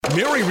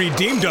Mary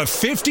redeemed a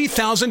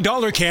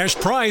 $50,000 cash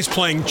prize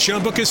playing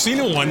Chumba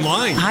Casino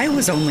online. I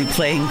was only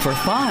playing for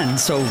fun,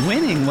 so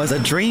winning was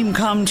a dream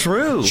come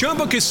true.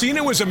 Chumba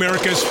Casino is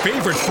America's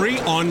favorite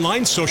free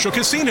online social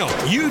casino.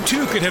 You,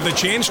 too, could have the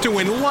chance to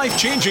win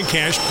life-changing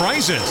cash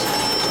prizes.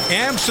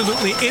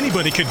 Absolutely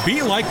anybody could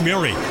be like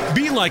Mary.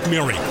 Be like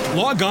Mary.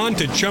 Log on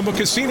to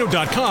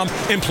ChumbaCasino.com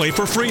and play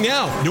for free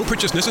now. No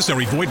purchase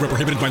necessary. Void where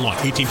prohibited by law.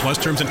 18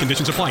 plus terms and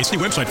conditions apply. See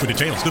website for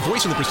details. The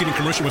voice in the preceding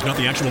commercial was not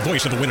the actual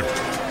voice of the winner.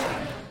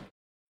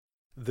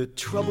 The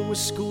trouble with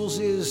schools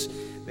is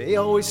they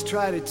always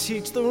try to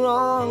teach the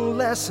wrong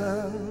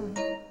lesson.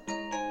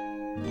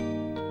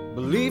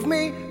 Believe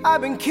me,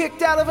 I've been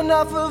kicked out of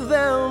enough of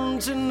them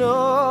to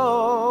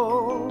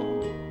know.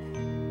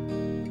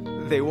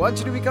 They want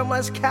you to become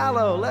less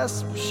callow,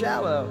 less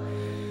shallow.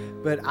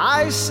 But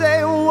I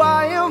say,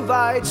 why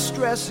invite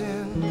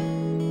stressing?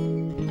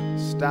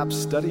 Stop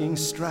studying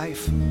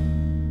strife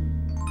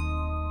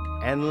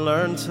and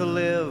learn to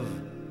live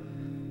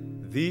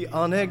the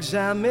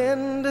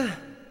unexamined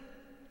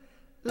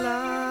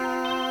life.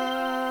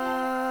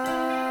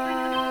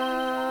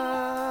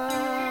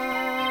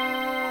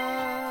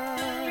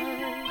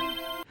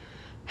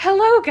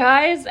 Hello,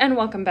 guys, and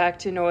welcome back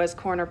to Noah's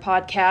Corner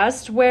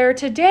podcast, where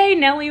today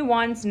Nellie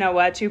wants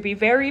Noah to be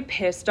very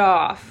pissed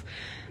off.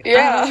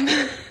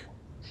 Yeah.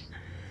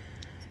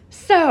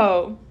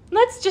 So,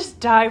 let's just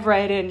dive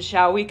right in,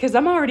 shall we? Because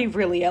I'm already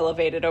really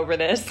elevated over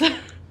this.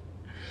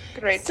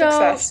 Great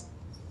success.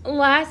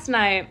 Last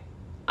night,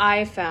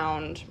 I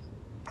found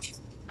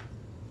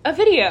a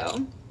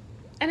video.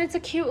 And it's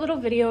a cute little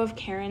video of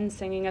Karen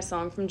singing a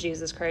song from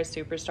Jesus Christ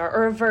Superstar,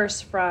 or a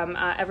verse from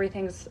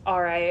Everything's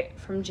Alright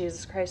from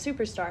Jesus Christ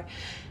Superstar.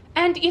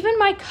 And even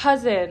my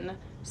cousin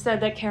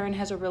said that Karen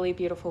has a really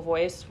beautiful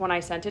voice when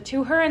I sent it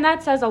to her, and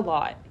that says a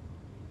lot.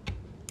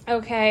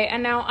 Okay,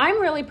 and now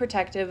I'm really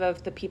protective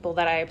of the people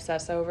that I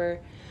obsess over.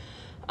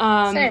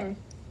 Same.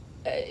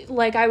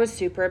 Like, I was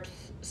super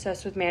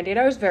obsessed with Mandy, and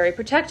I was very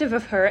protective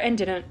of her,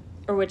 and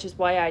which is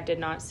why I did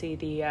not see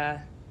the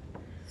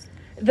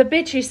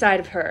bitchy side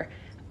of her.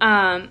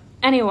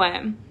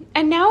 Anyway,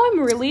 and now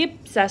I'm really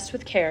obsessed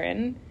with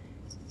Karen,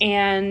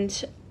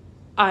 and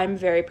I'm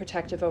very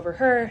protective over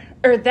her,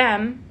 or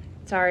them,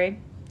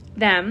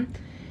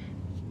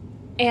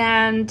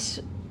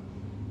 and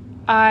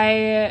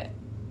I,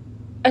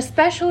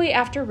 especially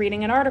after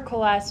reading an article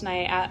last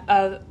night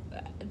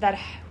that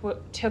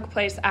took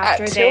place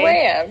after at 2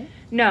 a.m.?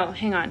 No,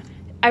 hang on.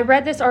 I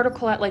read this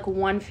article at like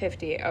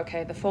 1:50,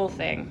 okay, the full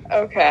thing.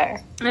 Okay.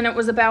 And it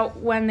was about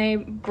when they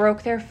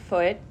broke their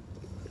foot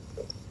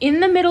in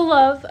the middle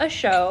of a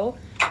show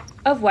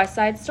of West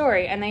Side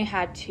Story, and they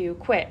had to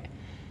quit.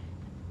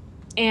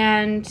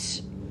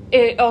 And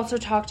it also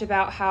talked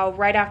about how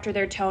right after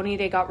their Tony,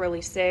 they got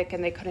really sick,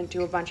 and they couldn't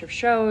do a bunch of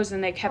shows,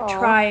 and they kept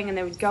trying, and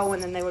they would go,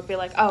 and then they would be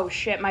like, oh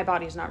shit, my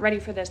body's not ready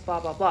for this, blah,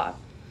 blah, blah.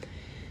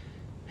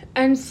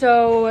 And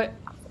so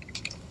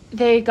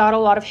they got a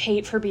lot of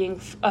hate for being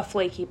a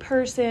flaky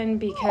person,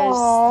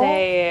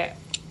 because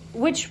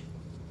which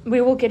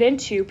we will get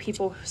into,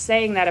 people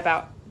saying that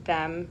about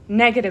them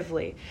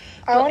negatively.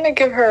 I want to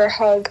give her a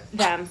hug.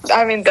 Them.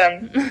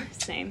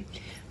 Same.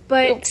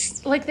 But,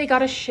 Oops. like, they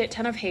got a shit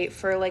ton of hate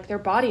for, like, their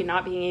body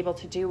not being able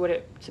to do what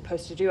it's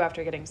supposed to do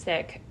after getting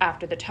sick,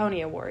 after the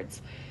Tony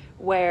Awards,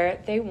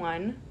 where they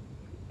won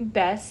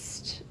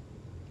Best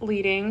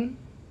Leading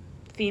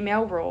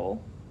Female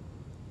Role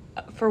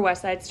for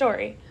West Side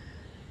Story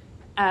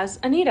as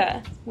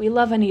Anita. We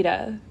love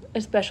Anita,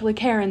 especially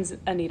Karen's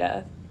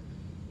Anita.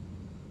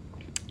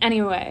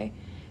 Anyway,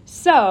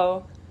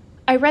 so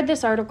I read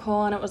this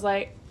article, and it was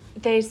like,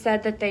 they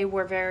said that they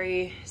were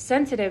very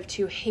sensitive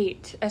to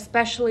hate,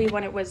 especially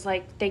when it was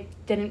like they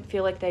didn't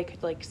feel like they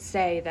could like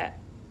say that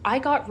I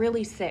got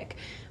really sick.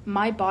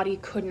 My body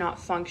could not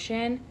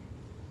function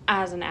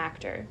as an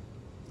actor,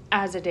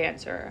 as a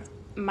dancer.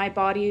 My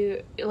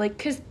body, like,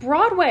 because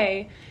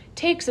Broadway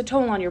takes a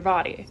toll on your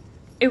body.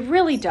 It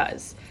really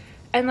does.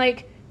 And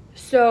like,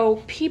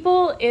 so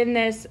people in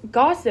this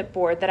gossip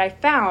board that I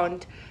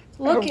found,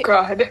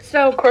 God.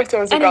 So of course there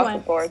was a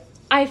gossip board.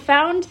 I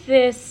found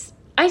this.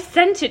 I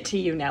sent it to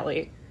you,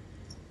 Nellie.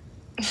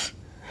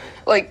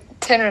 Like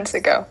 10 minutes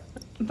ago.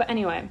 But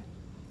anyway.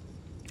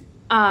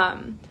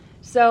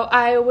 So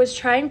I was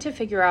trying to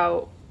figure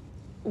out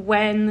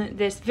when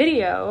this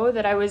video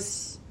that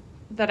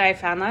I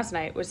found last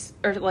night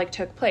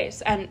took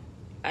place. And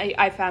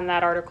I found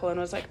that article and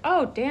was like,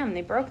 oh, damn,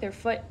 they broke their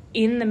foot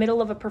in the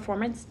middle of a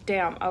performance?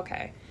 Damn,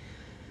 okay.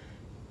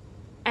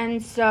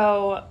 And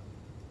so,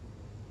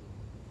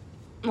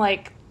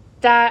 like,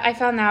 that I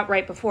found that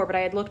right before, but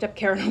I had looked up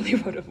Karen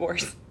Olivo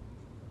divorce.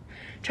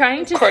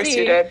 Trying to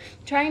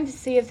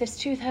see if this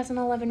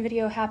 2011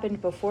 video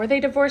happened before they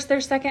divorced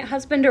their second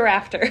husband or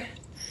after.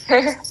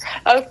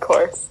 Of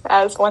course,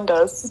 as one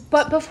does.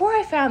 But before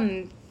I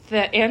found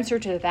the answer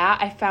to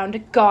that, I found a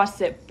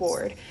gossip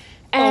board.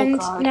 And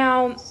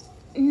now,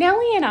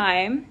 Nellie and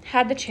I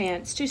had the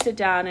chance to sit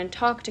down and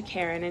talk to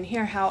Karen and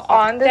hear how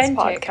on this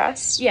authentic,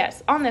 podcast.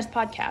 yes, on this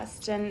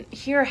podcast, and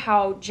hear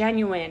how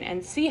genuine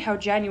and see how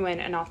genuine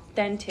and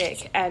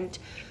authentic and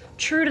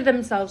true to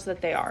themselves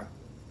that they are.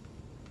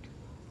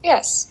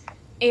 Yes.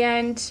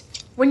 And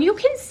when you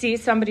can see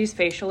somebody's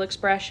facial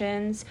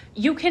expressions,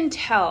 you can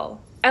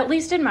tell, at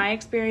least in my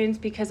experience,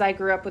 because I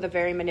grew up with a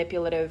very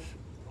manipulative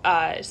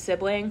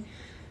sibling.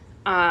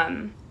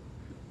 And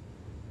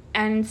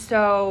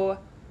so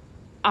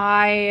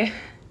I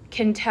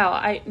can tell.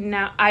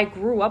 I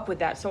grew up with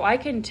that, so I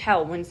can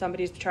tell when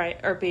somebody's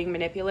being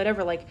manipulative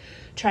or like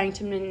trying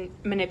to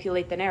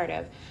manipulate the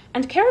narrative.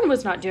 And Karen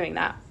was not doing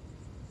that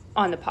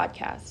on the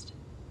podcast,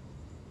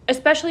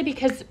 especially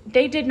because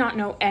they did not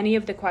know any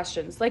of the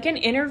questions. Like in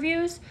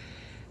interviews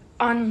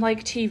on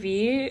like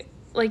TV,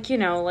 like, you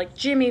know, like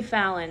Jimmy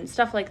Fallon,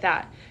 stuff like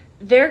that,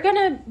 they're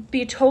gonna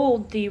be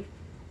told the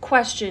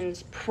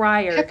questions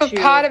prior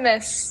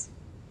Hippopotamus.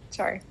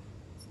 Sorry.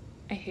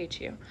 I hate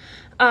you.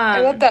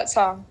 I love that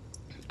song.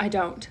 I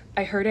don't.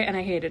 I heard it and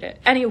I hated it.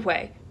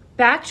 Anyway,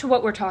 back to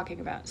what we're talking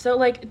about. So,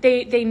 like,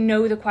 they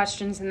know the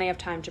questions and they have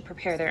time to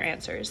prepare their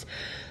answers.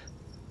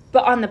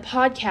 But on the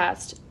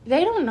podcast,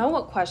 they don't know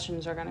what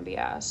questions are going to be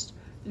asked.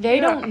 They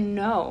don't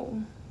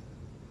know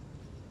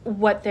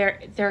what they're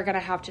going to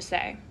have to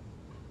say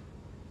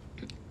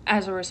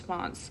as a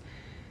response.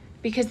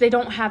 Because they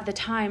don't have the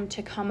time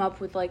to come up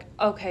with, like,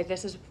 okay,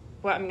 this is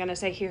what I'm going to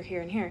say here,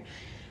 here, and here.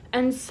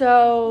 And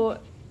so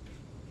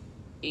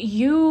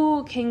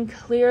you can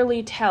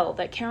clearly tell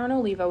that Karen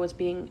Olivo was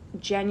being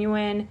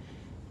genuine,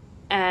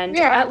 and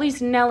at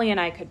least Nellie and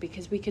I could,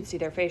 because we could see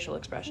their facial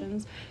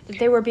expressions, that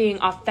they were being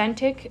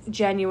authentic,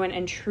 genuine,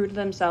 and true to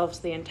themselves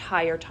the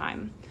entire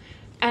time.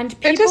 And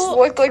people, it just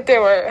looked like they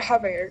were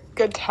having a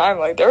good time,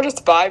 like they were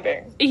just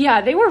vibing.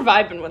 Yeah, they were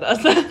vibing with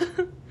us.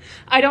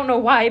 I don't know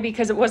why,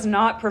 because it was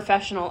not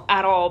professional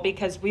at all,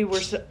 because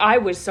I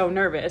was so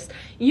nervous.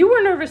 You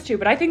were nervous too,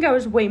 but I think I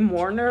was way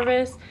more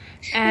nervous.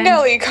 And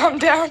Nellie, calm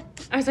down.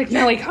 I was like,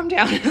 Nellie, calm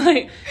down.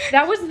 Like,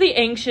 that was the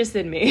anxious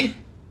in me.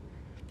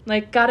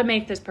 Like, gotta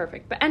make this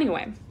perfect. But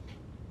anyway,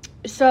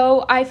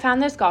 so I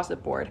found this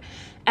gossip board,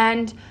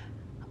 and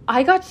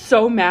I got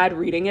so mad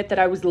reading it that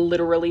I was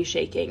literally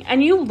shaking.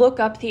 And you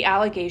look up the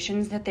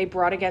allegations that they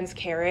brought against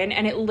Karen,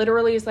 and it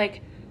literally is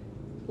like,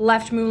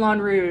 left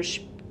Moulin Rouge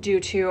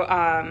due to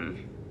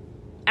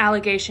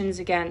allegations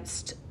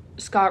against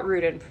Scott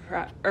Rudin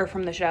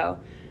from the show.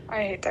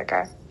 I hate that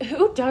guy.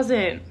 Who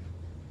doesn't?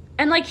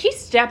 And, like, he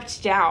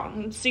stepped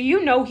down, so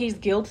you know he's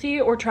guilty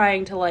or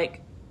trying to,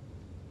 like,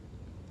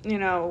 you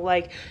know,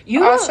 like, you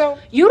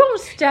don't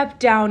step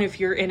down if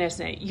you're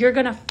innocent. You're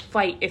gonna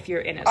fight if you're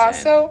innocent.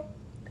 Also,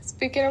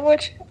 speaking of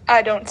which,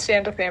 I don't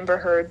stand with Amber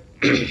Heard.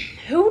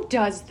 Who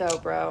does, though,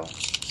 bro?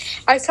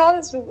 I saw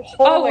this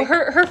whole,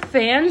 her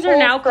fans are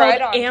now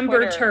called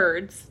Amber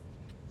Turds.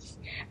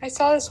 I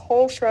saw this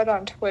whole thread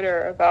on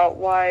Twitter about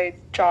why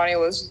Johnny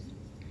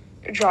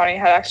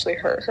had actually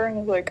hurt her, and I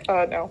was like,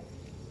 no.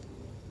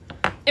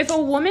 If a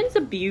woman's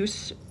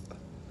abuse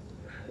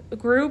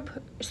group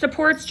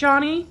supports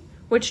Johnny,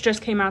 which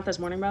just came out this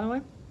morning, by the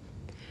way.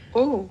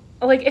 Ooh.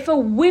 Like, if a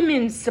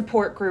women's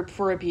support group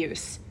for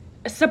abuse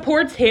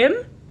supports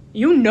him,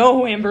 you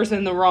know Amber's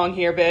in the wrong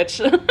here,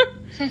 bitch.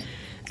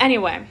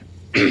 Anyway,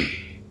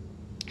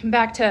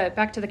 back to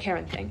the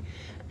Karen thing.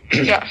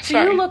 Yeah,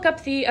 so you look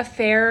up the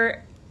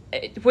affair,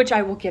 which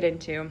I will get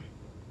into.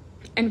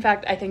 In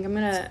fact, I think I'm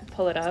going to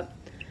pull it up,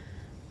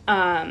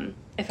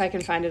 if I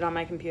can find it on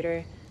my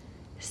computer.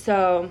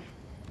 So,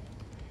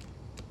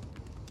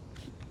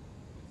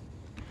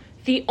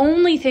 the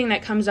only thing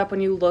that comes up when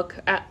you look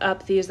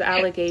up these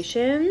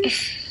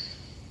allegations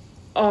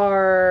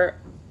are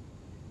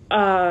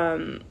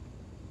the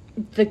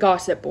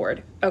gossip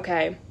board,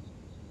 okay?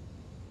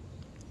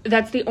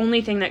 That's the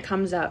only thing that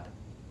comes up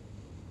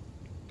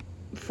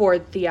for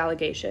the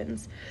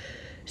allegations.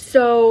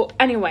 So,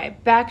 anyway,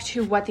 back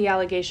to what the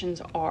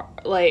allegations are,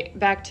 like,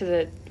 back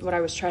to what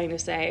I was trying to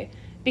say.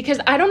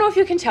 Because I don't know if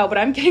you can tell, but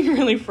I'm getting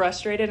really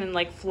frustrated and,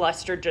 like,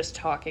 flustered just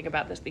talking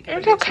about this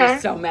because I'm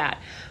just so mad.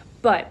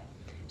 But,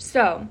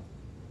 so,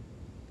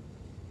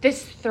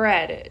 this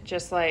thread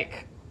just,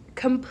 like,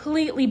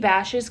 completely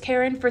bashes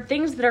Karen for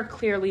things that are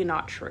clearly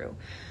not true.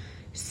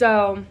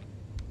 So,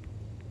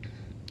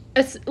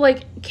 it's,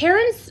 like,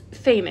 Karen's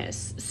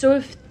famous. So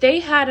if they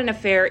had an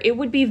affair, it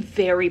would be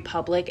very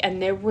public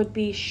and there would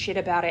be shit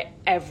about it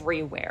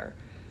everywhere.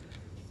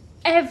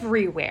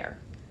 Everywhere.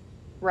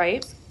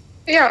 Right?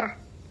 Yeah.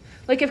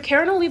 Like, if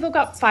Karen Olivo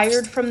got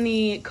fired from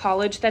the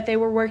college that they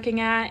were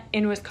working at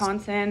in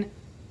Wisconsin,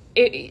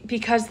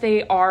 because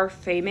they are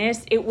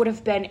famous, it would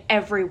have been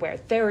everywhere.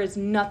 There is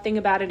nothing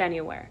about it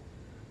anywhere.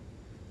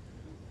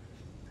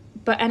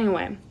 But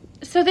anyway,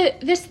 so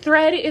this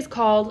thread is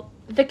called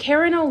the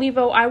Karen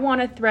Olivo I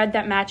Want a Thread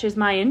That Matches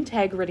My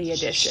Integrity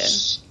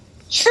Edition.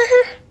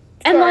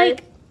 And,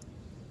 like,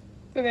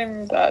 the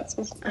name of that.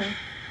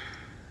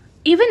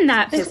 Even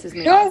that pisses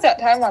me off. Who has that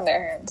time on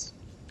their hands?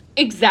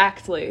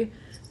 Exactly.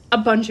 A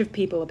bunch of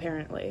people,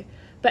 apparently.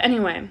 But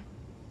anyway,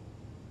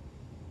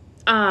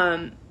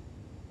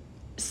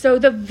 So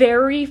the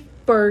very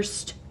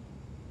first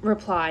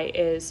reply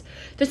is,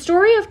 the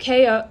story of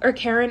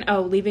Karen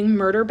O leaving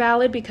Murder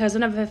Ballad because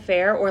of an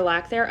affair or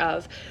lack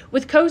thereof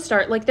with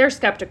co-star, like, they're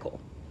skeptical.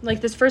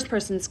 Like, this first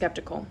person's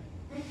skeptical.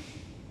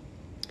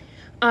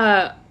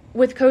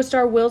 With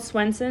co-star Will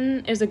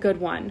Swenson is a good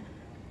one.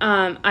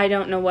 I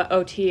don't know what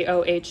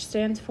OTOH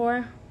stands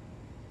for.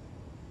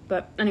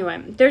 But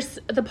anyway, there's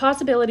the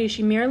possibility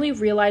she merely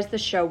realized the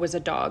show was a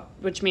dog,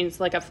 which means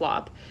like a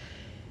flop.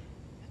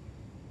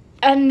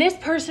 And this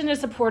person is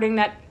supporting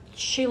that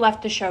she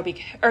left the show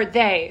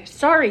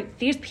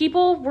these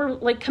people were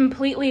like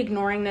completely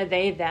ignoring the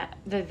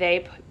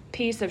they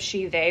piece of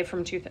she they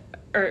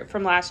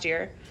from last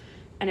year,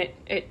 and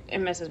it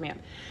messes me up.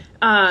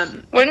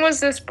 When was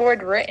this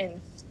board written?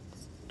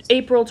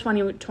 April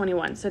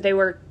 2021. So they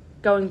were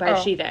going by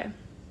she they.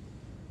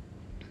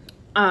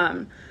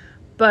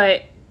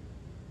 But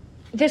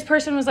this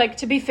person was like,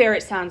 to be fair,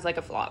 it sounds like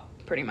a flop,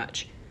 pretty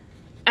much.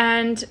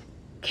 And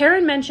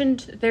Karen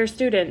mentioned their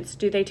students.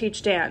 Do they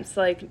teach dance?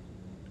 Like,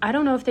 I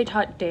don't know if they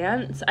taught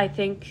dance. I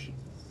think,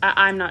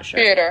 I'm not sure.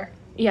 Theater.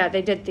 Yeah,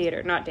 they did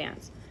theater, not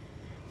dance.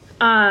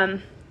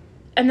 And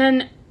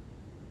then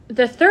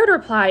the third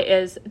reply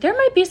is, there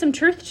might be some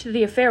truth to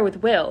the affair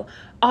with Will.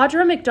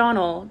 Audra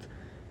McDonald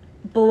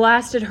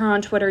blasted her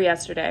on Twitter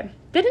yesterday.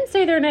 Didn't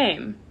say their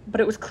name,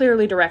 but it was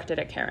clearly directed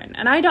at Karen.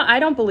 And I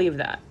don't believe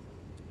that.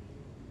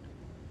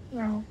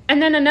 No. And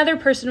then another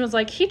person was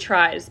like, he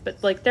tries,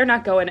 but like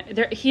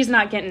he's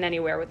not getting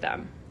anywhere with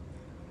them.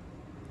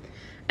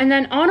 And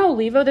then on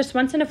Olivo, the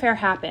Swenson affair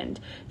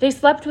happened. They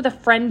slept with a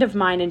friend of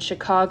mine in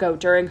Chicago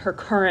during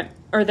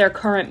their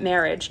current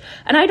marriage.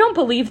 And I don't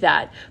believe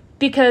that,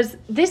 because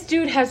this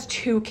dude has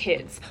 2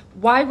 kids.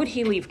 Why would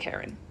he leave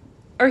Karen?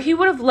 Or he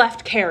would have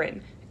left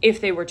Karen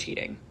if they were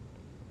cheating.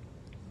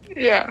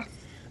 Yeah.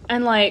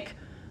 And like,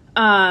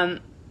 and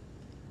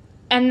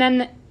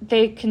then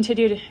they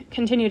continued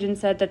and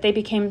said that they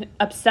became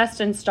obsessed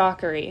and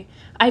stalkery.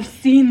 I've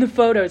seen the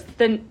photos.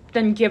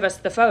 Then give us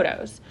the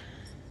photos.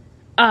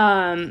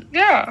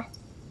 Yeah.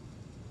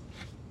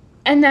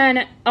 And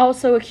then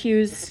also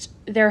accused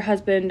their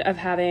husband of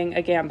having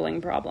a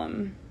gambling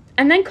problem.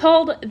 And then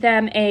called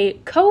them a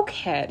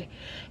cokehead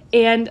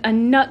and a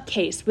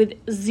nutcase with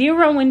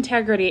zero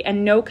integrity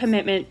and no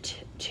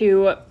commitment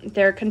to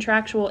their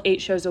contractual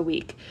 8 shows a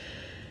week.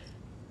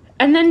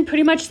 And then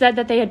pretty much said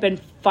that they had been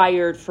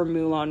fired for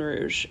Moulin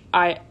Rouge.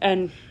 But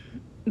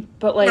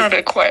like... No,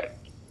 they quit.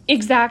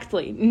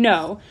 Exactly.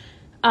 No.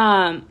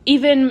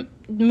 Even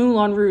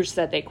Moulin Rouge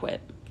said they quit.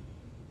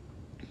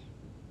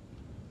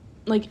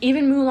 Like,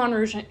 even Moulin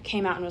Rouge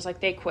came out and was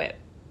like, they quit.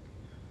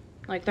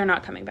 Like, they're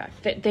not coming back.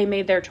 They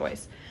made their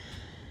choice.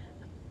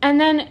 And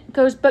then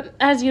goes, but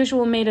as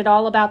usual, made it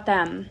all about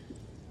them.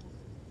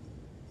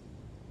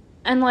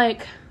 And,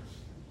 like,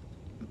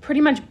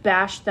 pretty much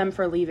bashed them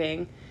for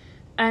leaving.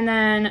 And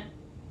then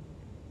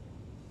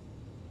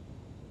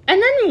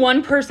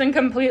one person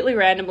completely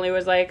randomly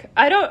was like,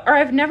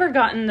 I've never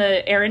gotten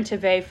the Aaron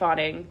Tveit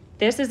fawning.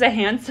 This is a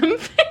handsome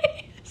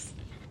face.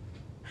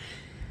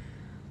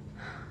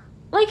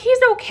 Like, he's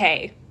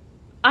okay.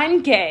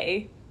 I'm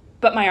gay,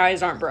 but my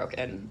eyes aren't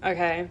broken,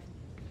 okay?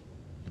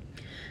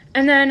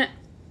 And then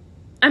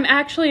I'm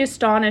actually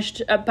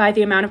astonished by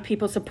the amount of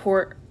people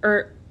support,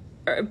 or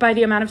by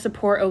the amount of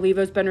support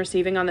Olivo's been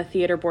receiving on the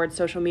theater board's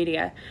social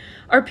media.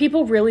 Are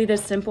people really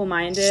this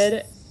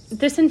simple-minded?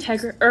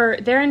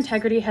 Their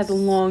integrity has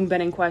long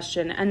been in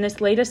question, and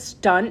this latest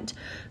stunt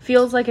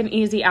feels like an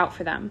easy out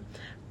for them.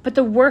 But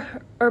the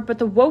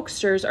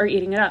wokesters are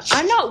eating it up.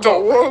 I'm not woke. The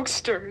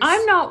wokesters.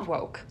 I'm not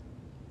woke.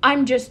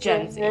 I'm just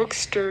Gen Z.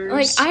 Wokesters.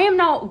 Like, I am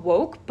not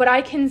woke, but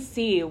I can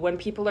see when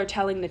people are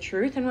telling the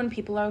truth and when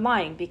people are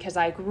lying, because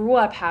I grew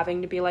up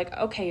having to be like,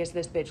 okay, is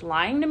this bitch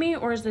lying to me,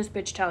 or is this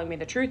bitch telling me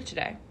the truth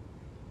today?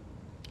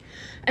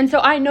 And so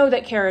I know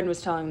that Karen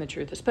was telling the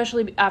truth,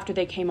 especially after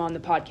they came on the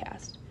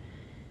podcast.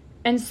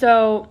 And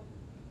so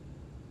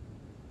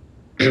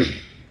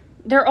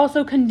they're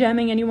also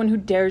condemning anyone who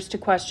dares to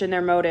question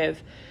their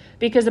motive,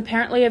 because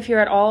apparently if you're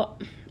at all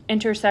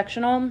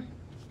intersectional,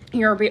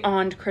 you're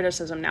beyond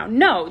criticism now.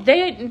 No,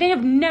 they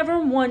have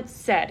never once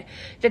said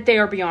that they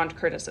are beyond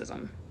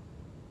criticism.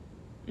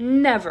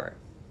 Never.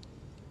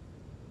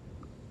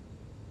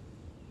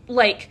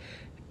 Like,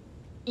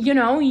 you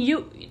know,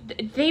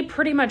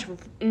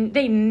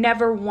 they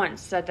never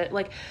once said that,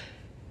 like,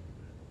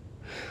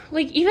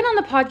 even on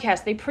the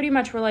podcast, they pretty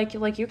much were like,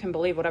 you can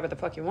believe whatever the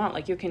fuck you want.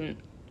 Like, you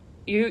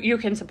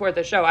can support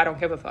the show. I don't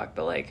give a fuck.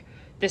 But, like,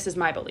 this is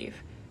my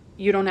belief.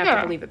 You don't have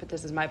to believe it, but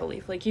this is my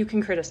belief. Like, you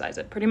can criticize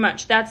it, pretty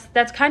much.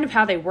 That's kind of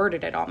how they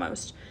worded it,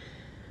 almost.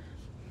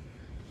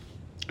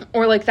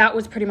 Or, like, that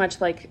was pretty much,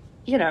 like,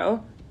 you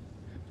know.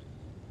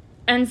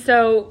 And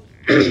so,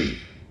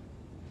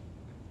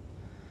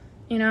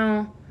 you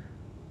know.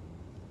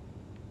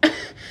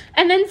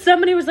 And then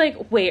somebody was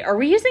like, wait, are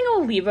we using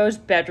Olivo's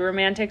bedroom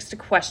antics to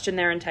question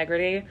their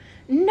integrity?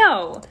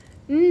 No.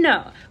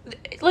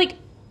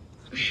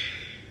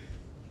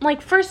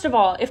 Like, first of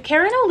all, if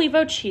Karen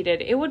Olivo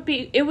cheated, it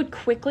would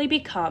quickly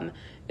become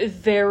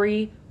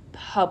very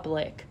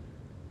public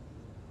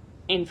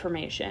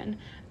information,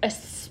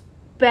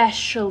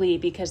 especially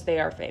because they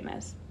are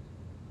famous.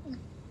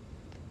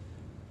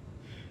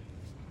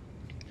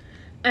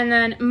 And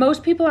then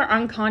most people are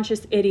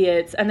unconscious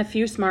idiots, and the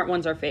few smart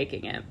ones are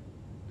faking it.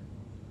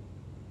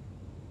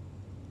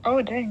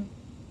 Oh, dang.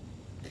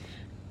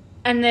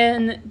 And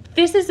then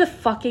this is a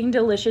fucking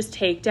delicious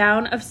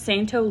takedown of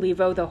Saint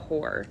Olivo the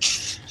whore.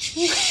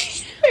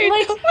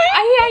 Like,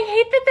 I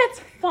hate that that's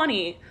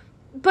funny,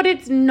 but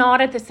it's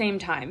not at the same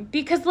time.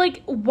 Because,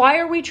 like, why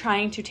are we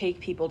trying to take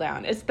people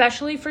down?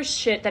 Especially for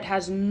shit that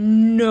has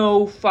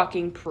no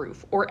fucking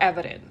proof or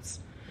evidence.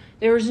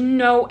 There is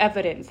no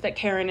evidence that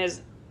Karen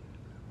is,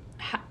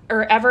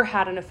 or ever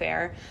had an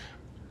affair,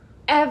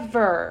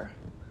 ever,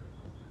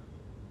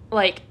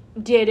 like,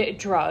 did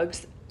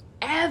drugs,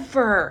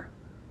 ever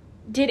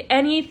did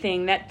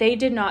anything that they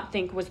did not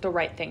think was the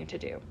right thing to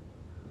do.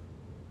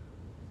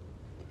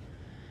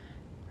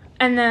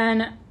 And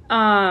then,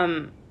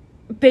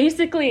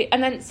 basically,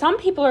 and then some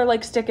people are,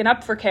 like, sticking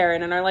up for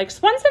Karen and are like,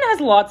 Swenson has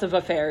lots of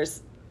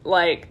affairs.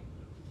 Like,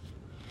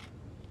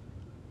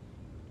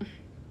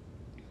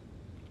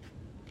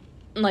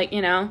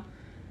 you know?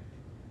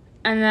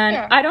 And then,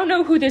 yeah. I don't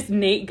know who this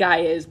Nate guy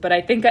is, but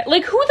I think,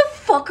 like, who the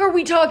fuck are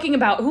we talking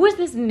about? Who is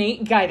this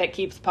Nate guy that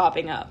keeps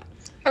popping up?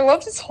 I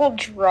love this whole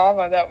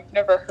drama that we've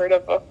never heard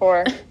of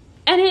before.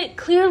 And it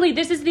clearly,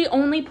 this is the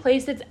only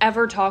place it's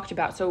ever talked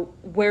about, so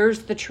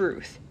where's the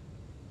truth?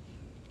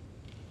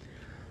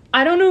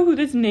 I don't know who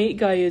this Nate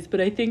guy is, but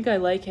I think I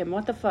like him.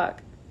 What the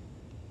fuck?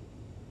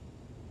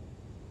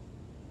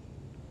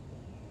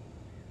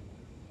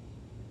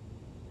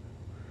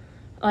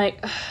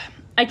 Like,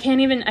 I can't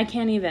even.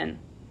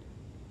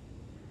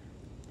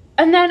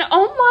 And then,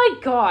 oh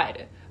my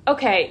god.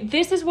 Okay,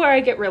 this is where I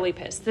get really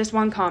pissed. This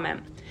one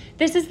comment.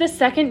 This is the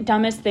second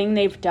dumbest thing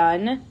they've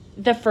done,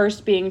 the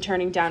first being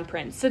turning down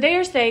Prince. So they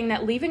are saying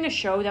that leaving a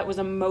show that was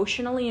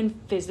emotionally and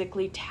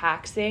physically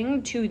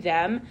taxing to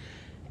them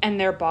and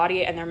their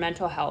body and their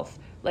mental health,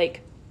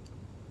 like,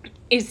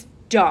 is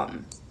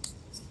dumb.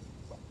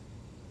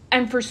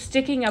 And for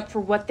sticking up for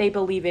what they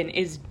believe in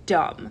is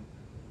dumb.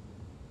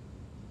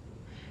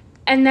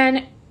 And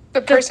then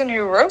the person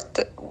who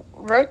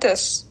wrote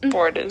this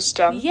board is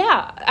dumb.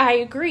 Yeah, I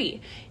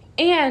agree.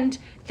 And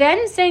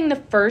then saying the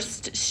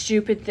first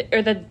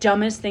or the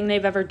dumbest thing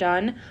they've ever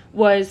done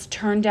was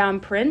turn down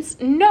Prince.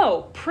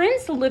 No,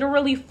 Prince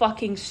literally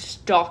fucking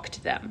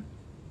stalked them.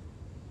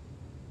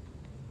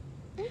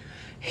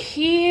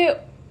 He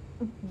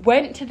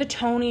went to the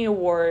Tony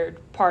Award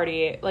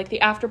party, like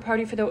the after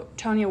party for the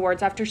Tony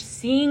Awards, after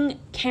seeing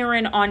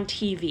Karen on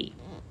TV.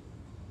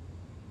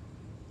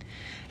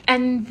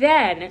 And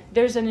then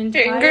there's an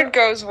entire... Ingrid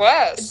Goes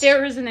West.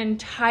 There is an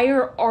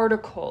entire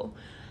article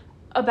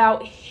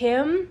about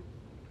him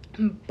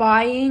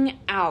buying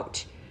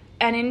out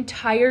an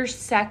entire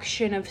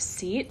section of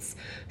seats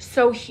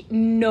so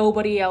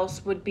nobody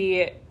else would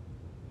be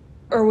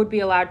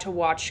allowed to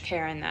watch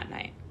Karen that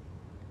night.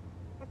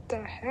 What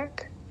the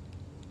heck?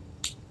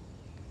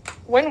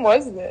 When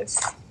was this?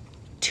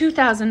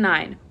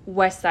 2009,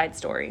 West Side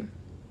Story.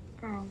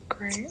 Oh,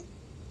 great.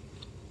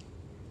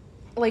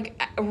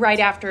 Like, right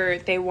after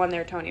they won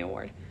their Tony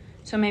Award.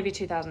 So maybe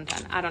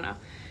 2010. I don't know.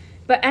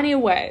 But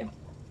anyway,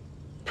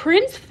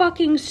 Prince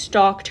fucking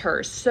stalked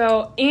her.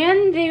 Stalked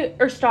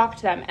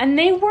them. And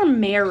they were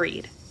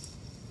married.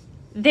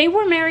 They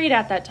were married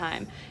at that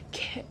time.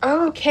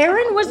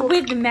 Karen was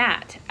with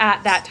Matt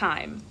at that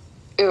time.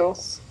 Ew.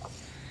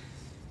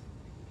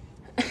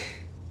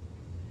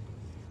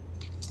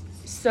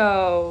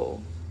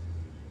 So,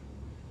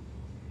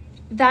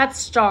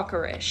 that's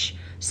stalkerish.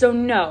 So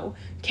no,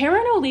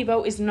 Karen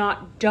Olivo is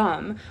not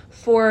dumb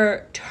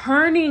for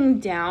turning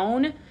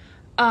down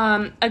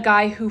a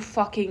guy who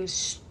fucking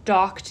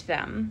stalked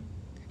them.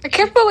 I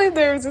can't believe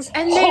there's this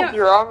whole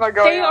drama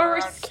going on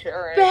around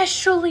Karen. They are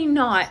especially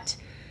not.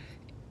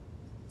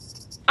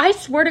 I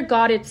swear to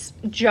God,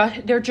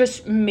 they're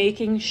just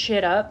making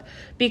shit up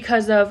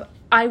because of,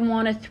 I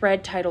want a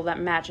thread title that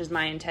matches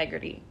my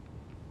integrity.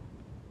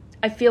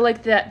 I feel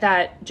like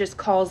that just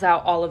calls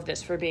out all of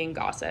this for being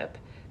gossip.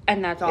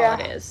 And that's all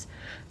it is.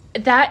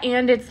 That,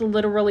 and it's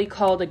literally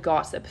called a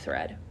gossip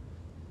thread.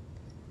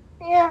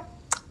 Yeah.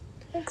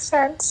 Makes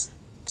sense.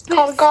 It's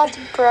called a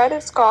gossip thread.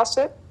 It's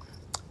gossip.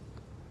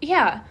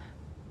 Yeah.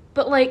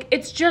 But, like,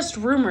 it's just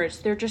rumors.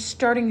 They're just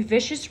starting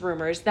vicious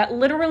rumors that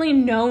literally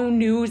no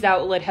news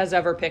outlet has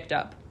ever picked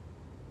up.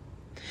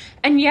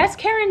 And yes,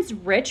 Karen's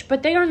rich,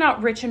 but they are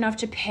not rich enough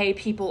to pay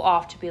people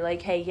off to be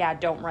like, hey, yeah,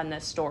 don't run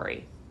this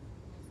story.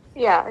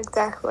 Yeah,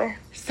 exactly.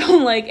 So,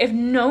 like, if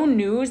no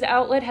news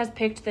outlet has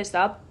picked this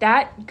up,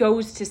 that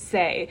goes to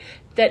say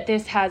that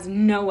this has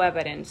no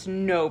evidence,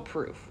 no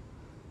proof.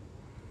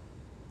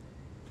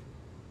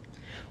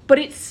 But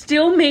it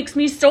still makes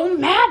me so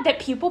mad that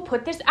people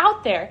put this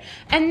out there.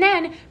 And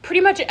then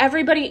pretty much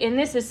everybody in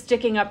this is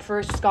sticking up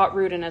for Scott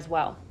Rudin as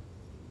well.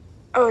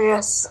 Oh,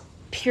 yes.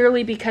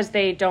 Purely because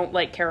they don't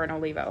like Karen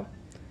Olivo.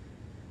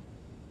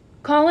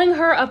 Calling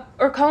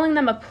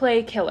them a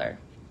play killer.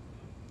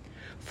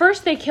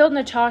 First, they killed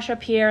Natasha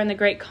Pierre in The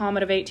Great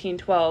Comet of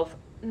 1812.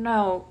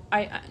 No.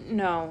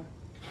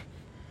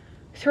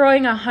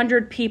 Throwing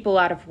 100 people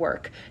out of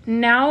work.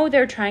 Now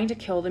they're trying to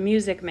kill the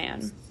Music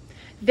Man.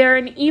 They're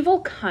an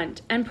evil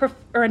cunt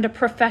and a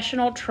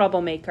professional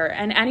troublemaker,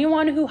 and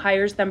anyone who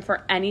hires them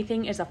for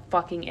anything is a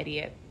fucking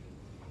idiot.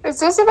 Is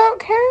this about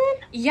Karen?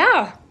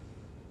 Yeah.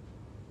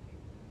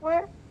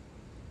 What?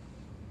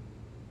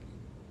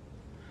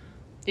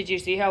 Did you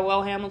see how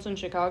well Hamilton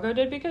Chicago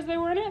did because they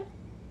were in it?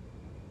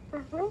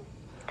 Mm-hmm.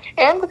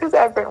 And because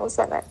Everett was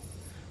in it.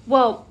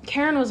 Well,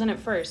 Karen was in it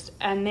first,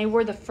 and they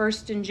were the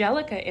first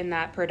Angelica in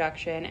that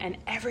production, and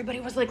everybody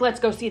was like, let's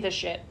go see this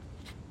shit.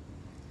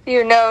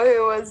 You know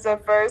who was the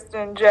first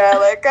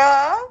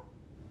Angelica?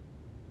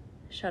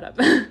 Shut up.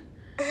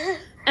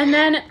 And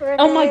then,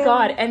 oh my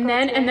god, and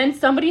then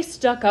somebody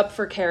stuck up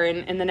for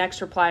Karen in the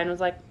next reply and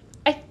was like,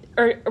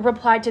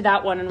 replied to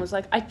that one and was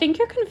like, I think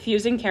you're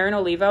confusing Karen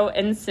Olivo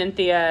and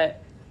Cynthia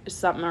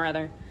something or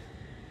other.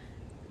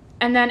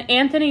 And then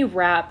Anthony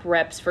Rapp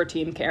reps for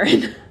Team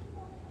Karen.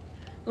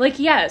 Like,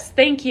 yes,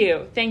 thank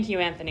you,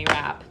 Anthony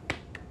Rapp.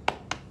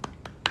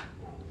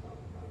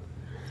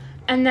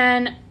 And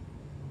then,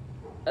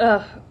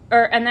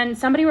 and then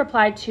somebody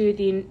replied to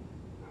the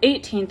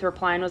 18th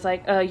reply and was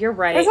like, you're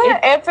right.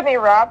 Isn't Anthony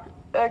Rapp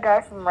a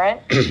guy from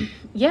Rent?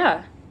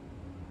 Yeah.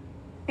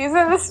 He's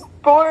in this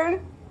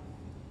board.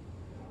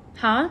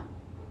 Huh?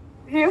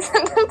 He's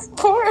in this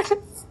board.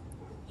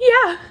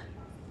 Yeah.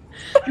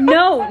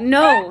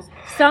 No.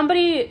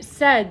 Somebody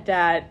said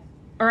that,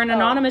 or an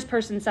anonymous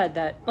person said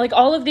that. Like,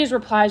 all of these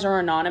replies are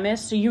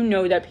anonymous, so you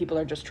know that people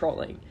are just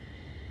trolling.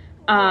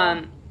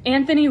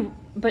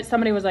 But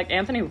somebody was like,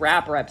 Anthony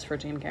Rapp reps for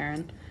Team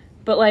Karen.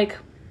 But, like,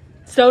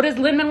 so does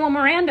Lin-Manuel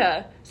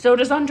Miranda. So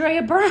does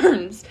Andrea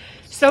Burns.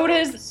 So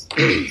does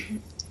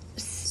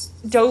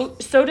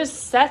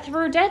Seth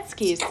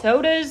Rudetsky.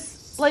 So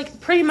does, like,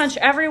 pretty much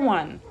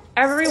everyone.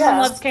 Everyone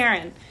loves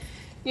Karen.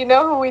 You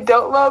know who we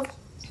don't love?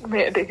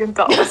 Mandy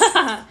Gonzalez.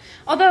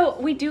 Although,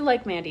 we do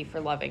like Mandy for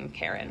loving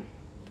Karen.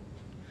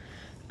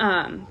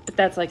 But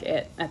that's, like,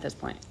 it at this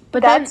point.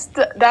 But that's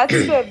the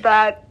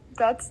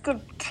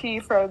T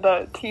for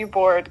the T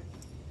board.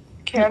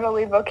 Karen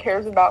Olivo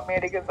cares about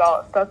Mandy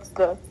Gonzalez. That's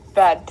the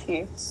bad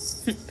T.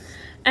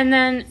 And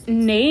then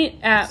Nate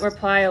at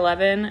reply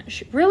 11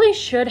 really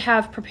should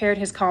have prepared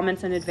his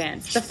comments in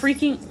advance. They're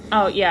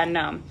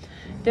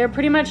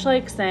pretty much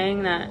like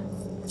saying that,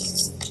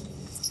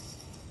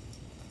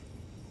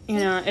 you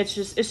know,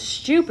 it's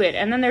stupid.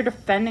 And then they're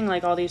defending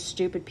like all these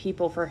stupid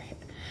people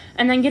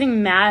and then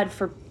getting mad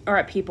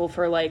at people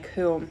for like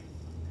who,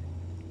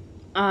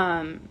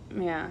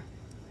 yeah.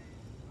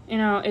 You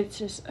know, it's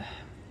just,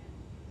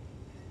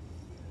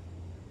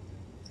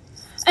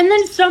 and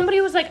then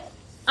somebody was like,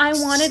 I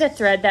wanted a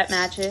thread that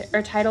matches,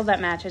 or title that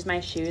matches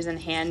my shoes and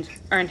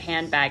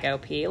handbag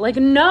OP. Like,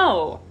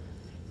 no.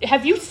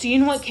 Have you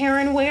seen what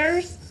Karen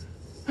wears?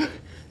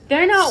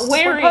 They're not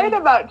wearing... We're talking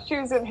about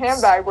shoes and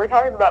handbag. We're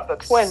talking about the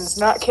twins,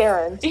 not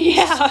Karen.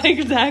 Yeah,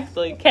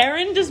 exactly.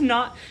 Karen does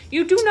not...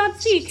 You do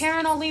not see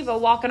Karen Olivo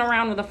walking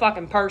around with a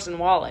fucking purse and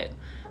wallet.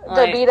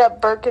 The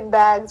beat-up Birkin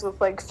bags with,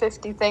 like,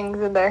 50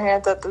 things in their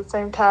hands at the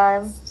same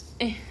time.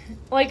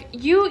 Like,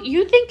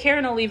 you think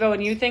Karen Olivo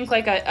and you think,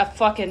 like, a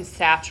fucking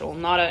satchel,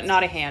 not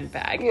a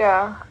handbag.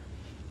 Yeah.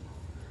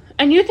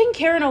 And you think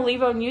Karen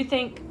Olivo and you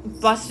think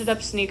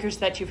busted-up sneakers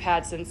that you've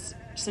had since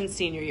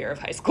senior year of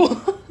high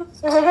school.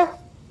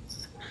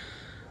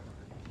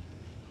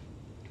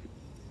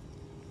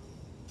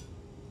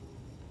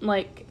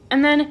 Like,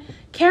 and then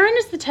Karen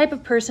is the type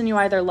of person you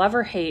either love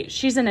or hate.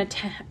 She's I'm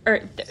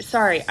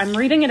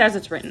reading it as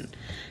it's written.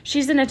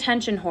 She's an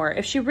attention whore.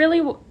 If she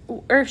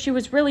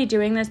was really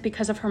doing this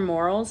because of her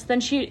morals,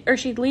 then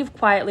she'd leave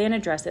quietly and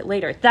address it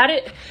later.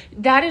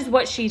 That is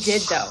what she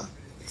did, though.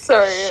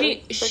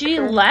 Sorry. She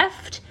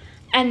left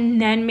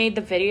and then made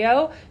the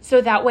video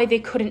so that way they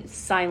couldn't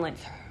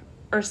silence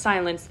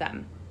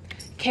them.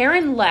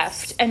 Karen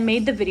left and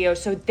made the video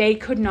so they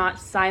could not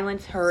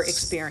silence her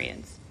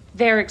experience.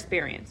 Their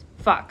experience.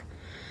 Fuck.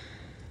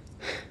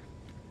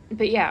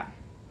 But yeah.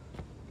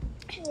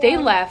 They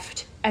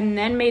left and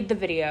then made the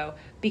video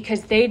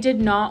because they did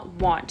not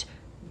want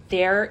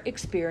their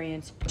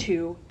experience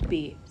to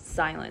be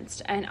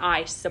silenced. And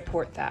I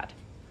support that.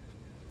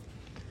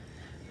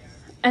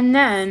 And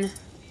then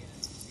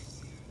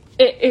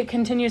it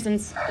continues and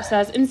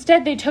says,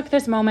 instead they took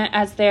this moment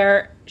as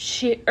their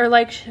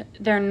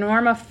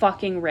Norma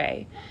fucking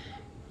Ray.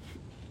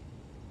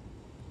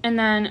 And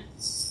then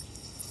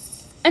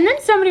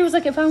somebody was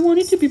like, if I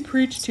wanted to be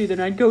preached to, then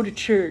I'd go to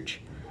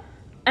church.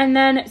 And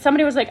then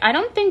somebody was like, I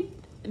don't think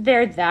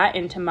they're that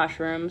into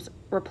mushrooms,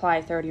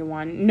 reply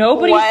 31.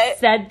 Nobody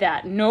said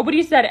that.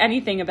 Nobody said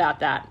anything about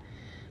that.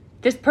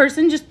 This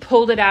person just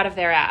pulled it out of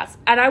their ass.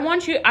 And I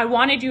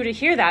wanted you to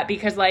hear that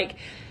because, like,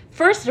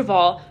 first of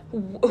all,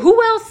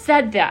 who else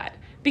said that?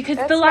 Because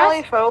that's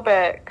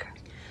phobic.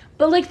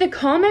 But, like, the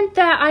comment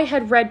that I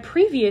had read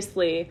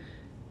previously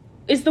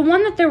is the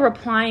one that they're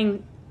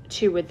replying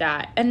to with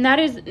that. And that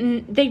is,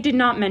 they did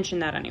not mention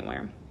that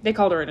anywhere. They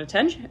called them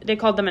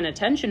an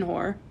attention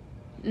whore.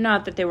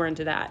 Not that they were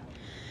into that.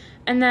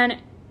 And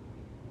then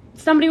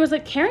somebody was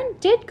like, Karen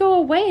did go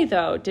away,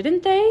 though,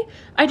 didn't they?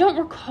 I don't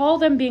recall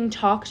them being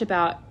talked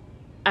about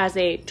as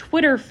a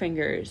Twitter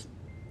fingers.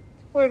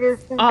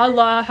 A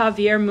la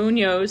Javier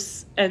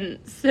Munoz and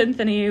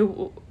Cynthia,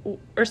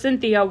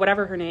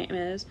 whatever her name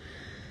is.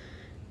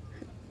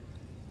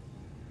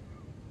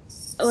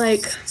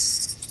 Like,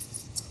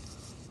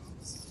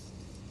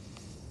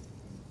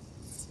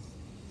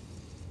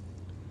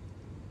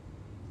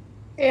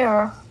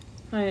 yeah.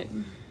 Right.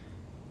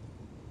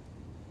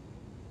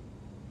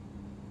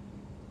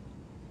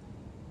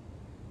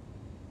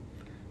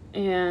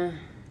 Yeah.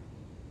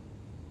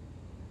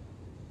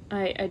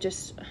 I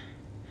just...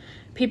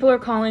 People are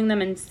calling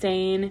them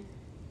insane.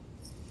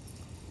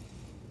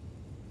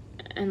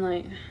 And,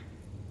 like...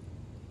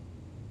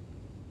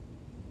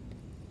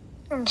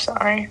 I'm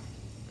sorry.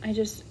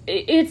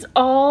 It's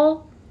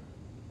all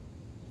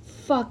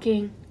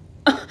fucking...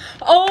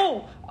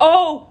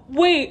 Oh,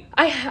 wait.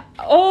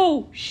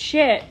 Oh,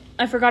 shit.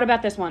 I forgot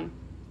about this one.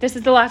 This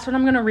is the last one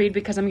I'm going to read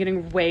because I'm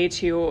getting way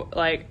too,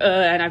 like,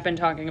 and I've been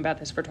talking about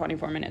this for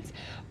 24 minutes.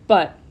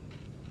 But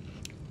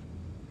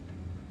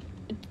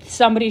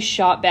somebody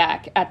shot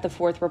back at the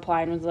fourth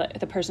reply and was like,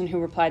 the person who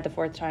replied the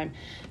fourth time.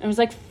 And was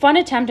like, fun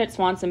attempt at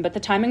Swanson, but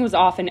the timing was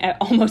off in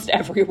almost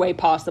every way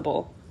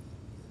possible.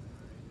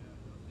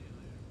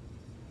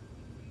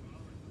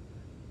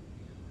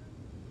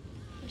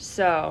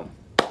 So,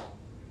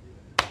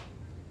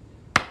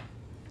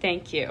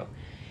 thank you.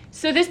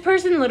 So this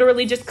person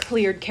literally just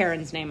cleared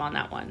Karen's name on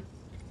that one.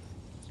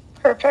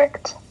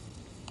 Perfect.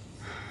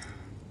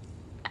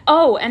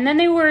 Oh, and then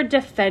they were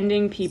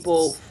defending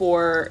people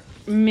for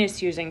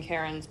misusing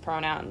Karen's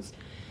pronouns.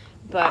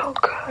 But oh,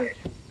 God.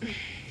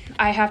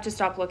 I have to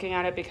stop looking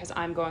at it because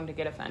I'm going to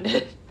get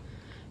offended.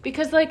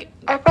 Because, like...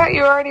 I thought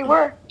you already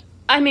were.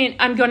 I mean,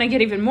 I'm going to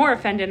get even more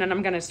offended and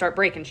I'm going to start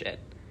breaking shit.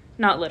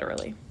 Not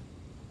literally.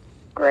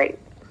 Great.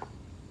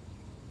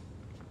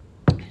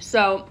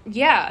 So,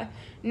 yeah.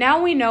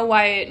 Now we know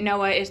why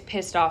Noah is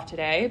pissed off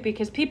today,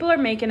 because people are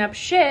making up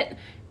shit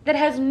that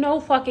has no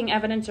fucking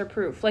evidence or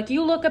proof. Like,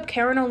 you look up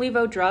Karen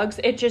Olivo drugs,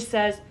 it just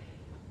says,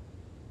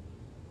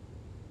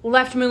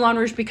 left Moulin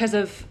Rouge because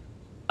of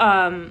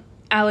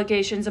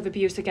allegations of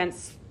abuse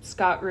against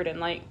Scott Rudin.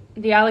 Like,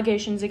 the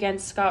allegations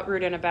against Scott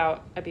Rudin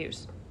about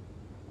abuse.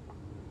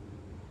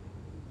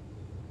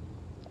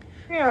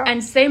 Yeah.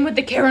 And same with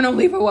the Karen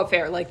Olivo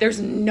affair. Like, there's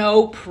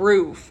no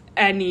proof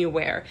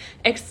anywhere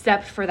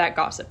except for that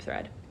gossip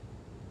thread.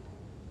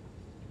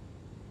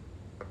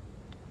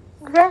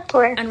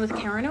 Exactly. And with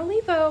Karen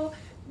Olivo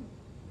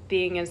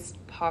being as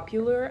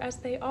popular as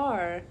they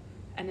are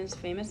and as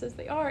famous as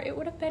they are, it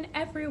would have been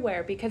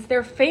everywhere, because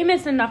they're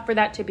famous enough for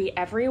that to be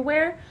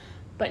everywhere,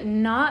 but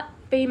not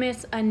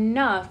famous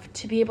enough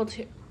to be able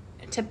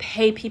to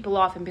pay people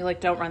off and be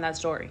like, don't run that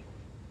story.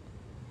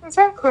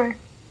 Exactly.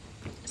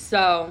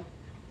 So,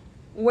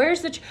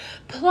 where's the...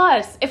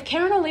 Plus, if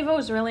Karen Olivo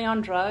was really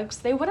on drugs,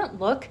 they wouldn't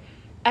look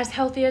as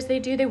healthy as they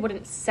do. They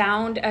wouldn't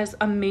sound as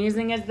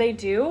amazing as they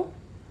do.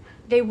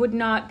 They would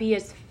not be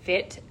as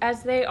fit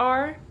as they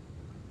are.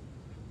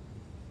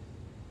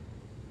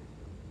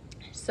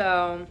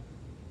 So,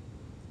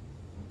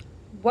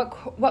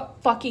 what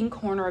fucking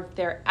corner of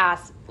their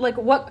ass... Like,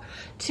 what...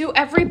 To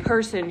every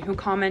person who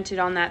commented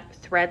on that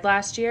thread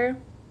last year,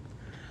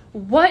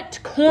 what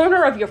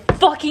corner of your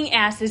fucking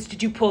asses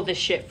did you pull this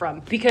shit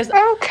from? Because...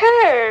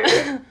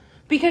 Okay.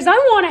 Because I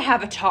want to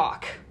have a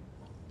talk.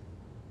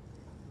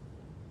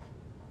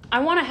 I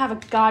want to have a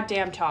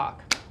goddamn talk.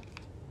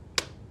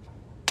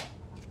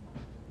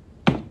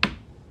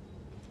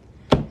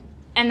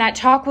 And that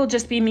talk will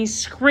just be me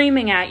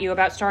screaming at you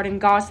about starting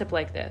gossip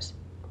like this.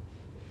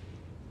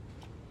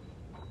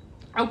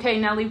 Okay,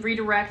 Nelly,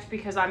 redirect,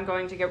 because I'm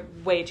going to get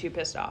way too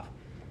pissed off.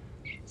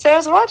 So I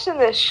was watching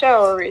this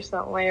show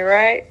recently,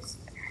 right?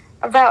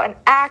 About an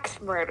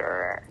axe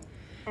murderer.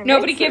 And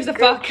Nobody it's gives a good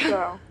fuck.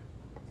 show.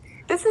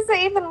 This isn't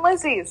even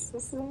Lizzie's.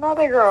 This is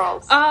another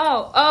girl's.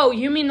 Oh,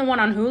 you mean the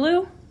one on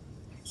Hulu?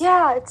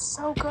 Yeah, it's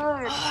so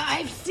good.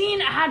 I've seen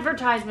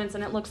advertisements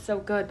and it looks so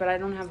good, but I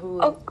don't have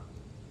Hulu. Oh,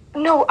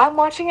 no, I'm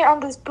watching it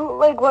on this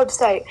bootleg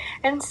website,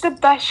 and it's the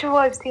best show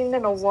I've seen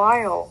in a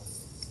while.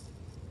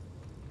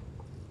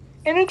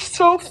 And it's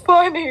so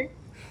funny.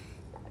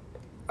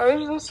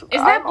 Is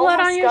that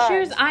blood on your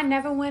shoes? I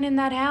never went in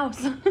that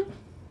house.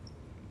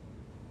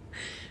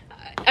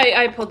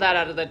 I pulled that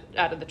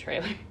out of the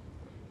trailer.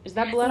 Is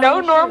that blood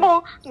on your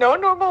shoes? No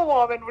normal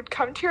woman would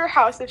come to your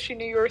house if she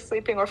knew you were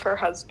sleeping with her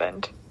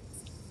husband.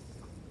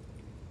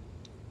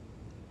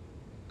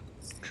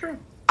 True.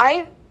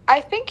 I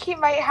think he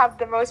might have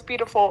the most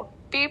beautiful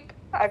beep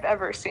I've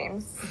ever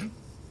seen.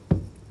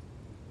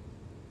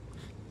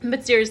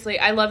 But seriously,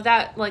 I love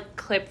that like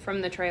clip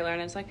from the trailer,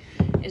 and it's like,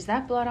 is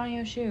that blood on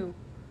your shoe?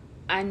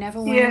 I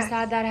never went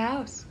inside that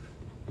house.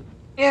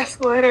 Yes,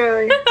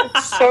 literally.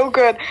 It's so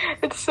good.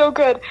 It's so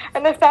good.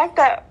 And the fact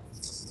that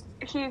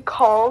he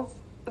calls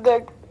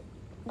the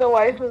the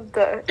wife of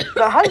the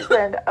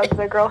husband of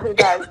the girl who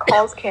dies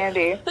calls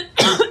Candy.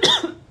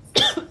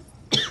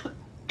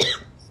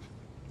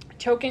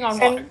 Choking on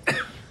water.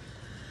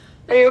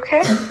 Are you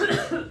okay?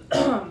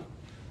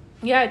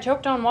 Yeah, I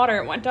choked on water.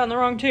 It went down the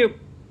wrong tube.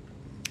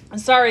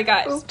 Sorry,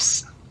 guys.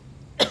 Oops.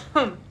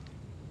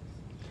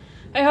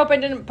 I hope I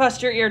didn't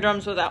bust your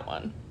eardrums with that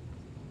one.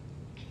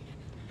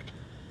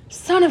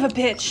 Son of a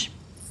bitch.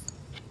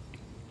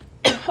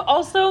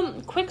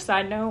 Also, quick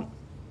side note.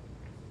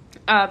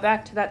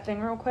 Back to that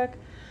thing real quick.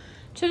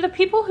 To the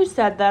people who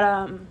said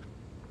that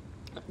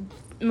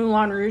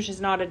Moulin Rouge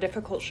is not a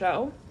difficult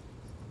show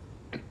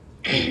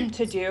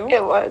to do.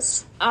 It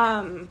was.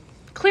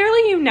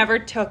 Clearly you never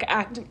took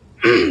acting.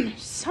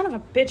 Son of a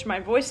bitch, my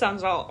voice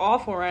sounds all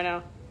awful right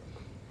now.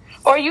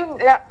 Or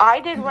I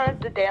did one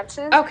of the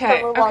dances for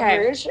Moulin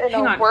Rouge in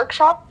a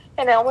workshop,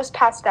 and I almost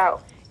passed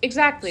out.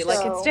 Exactly,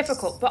 like it's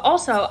difficult. But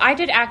also, I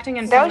did acting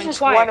and that film was and just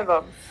choir. one of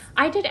them.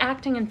 I did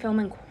acting and film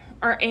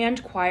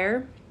and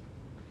choir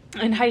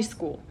in high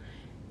school,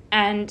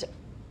 and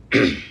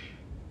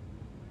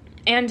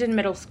and in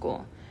middle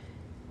school.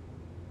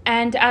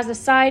 And as a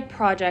side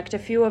project, a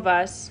few of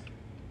us,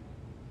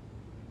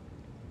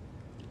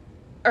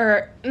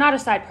 or not a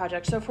side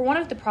project. So for one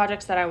of the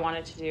projects that I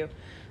wanted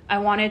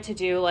to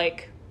do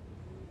like,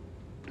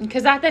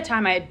 because at that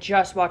time I had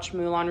just watched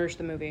Moulin Rouge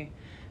the movie,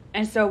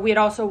 and so we had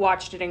also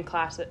watched it in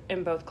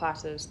both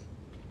classes,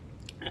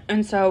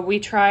 and so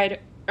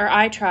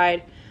I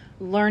tried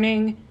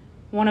learning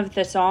one of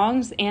the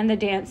songs and the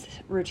dance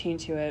routine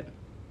to it.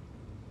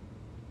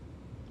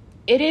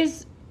 It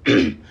is,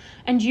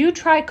 and you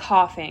try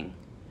coughing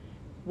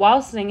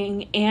while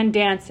singing and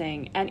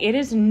dancing, and it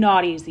is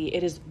not easy.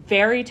 It is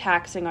very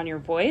taxing on your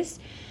voice.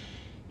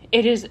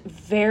 It is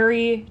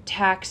very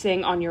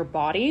taxing on your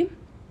body.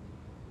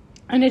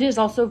 And it is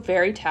also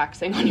very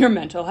taxing on your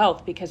mental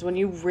health, because when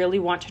you really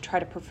want to try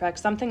to perfect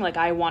something, like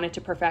I wanted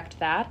to perfect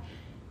that,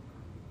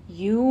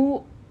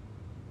 you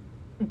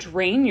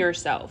drain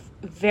yourself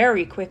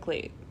very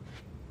quickly.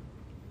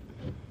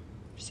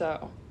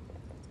 So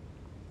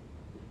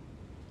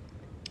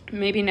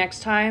maybe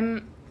next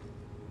time,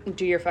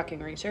 do your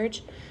fucking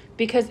research,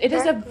 because it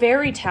is a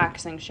very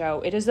taxing show.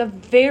 It is a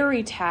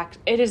very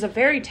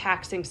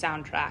taxing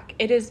soundtrack.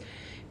 It is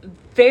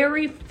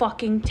very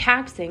fucking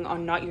taxing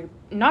on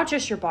not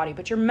just your body,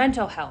 but your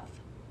mental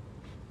health.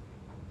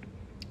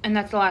 And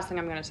that's the last thing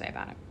I'm going to say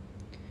about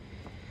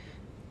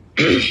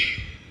it.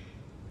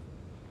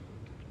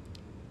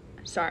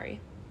 Sorry.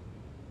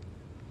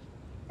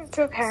 It's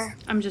okay.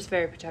 I'm just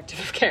very protective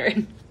of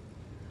Karen.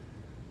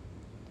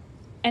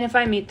 And if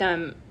we meet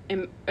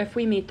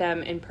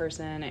them in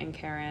person in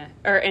Karen,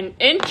 or in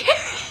Karen,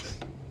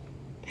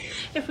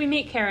 if we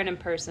meet Karen in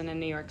person in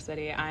New York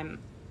City, I'm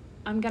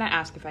gonna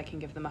ask if I can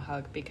give them a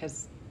hug,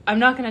 because I'm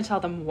not gonna tell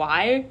them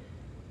why.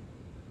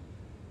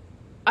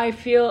 I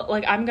feel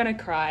like I'm gonna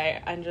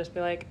cry and just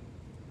be like,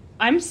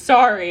 I'm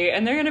sorry,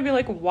 and they're gonna be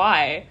like,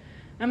 why?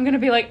 I'm gonna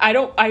be like, I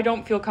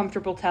don't feel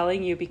comfortable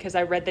telling you, because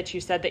I read that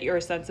you said that you're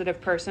a sensitive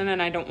person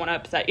and I don't want to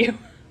upset you.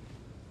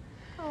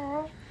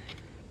 Aww.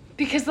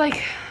 Because,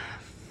 like,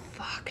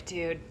 fuck,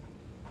 dude.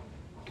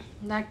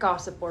 That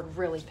gossip board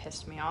really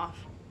pissed me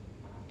off.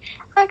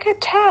 I could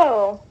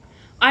tell.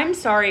 I'm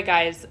sorry,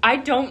 guys. I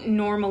don't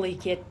normally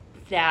get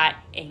that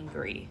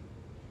angry.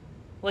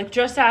 Like,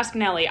 just ask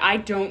Nelly. I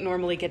don't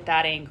normally get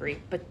that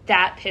angry, but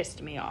that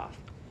pissed me off.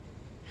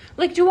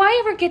 Like, do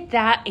I ever get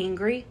that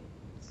angry?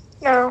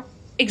 No.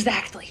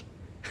 Exactly.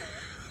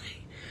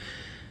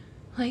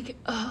 Like,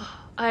 I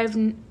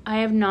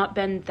have not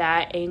been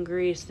that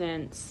angry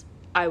since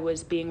I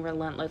was being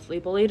relentlessly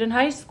bullied in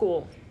high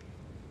school.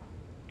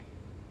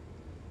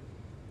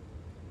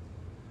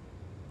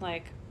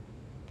 Like,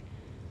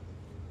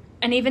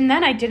 and even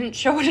then I didn't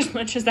show it as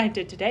much as I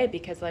did today,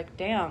 because, like,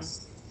 damn.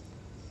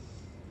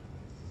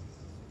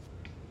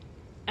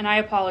 And I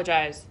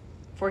apologize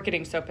for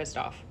getting so pissed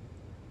off.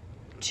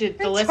 To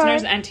the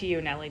listeners and to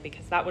you, Nelly,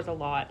 because that was a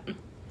lot.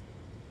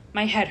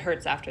 My head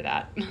hurts after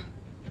that.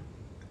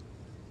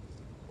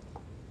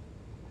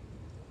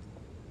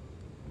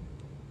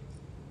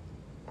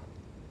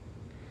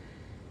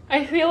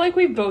 I feel like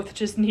we both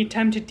just need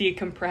time to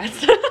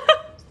decompress.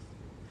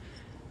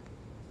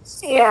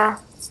 Yeah.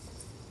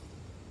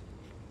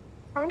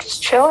 I'm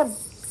just chilling.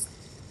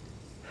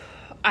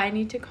 I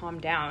need to calm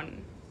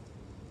down.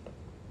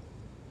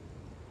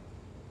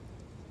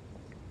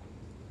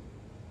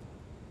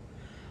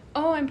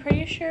 Oh, I'm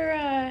pretty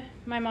sure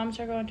my moms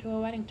are going to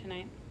a wedding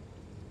tonight.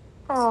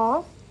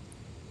 Aww.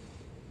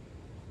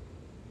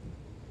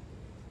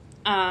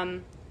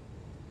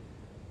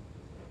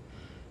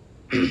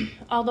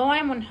 Although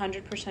I'm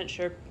 100%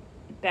 sure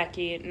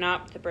Becky,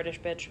 not the British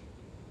bitch,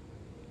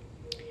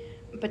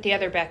 but the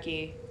other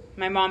Becky,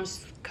 my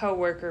mom's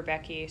co-worker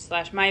Becky,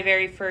 / my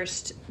very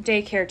first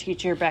daycare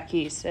teacher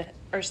Becky,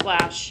 or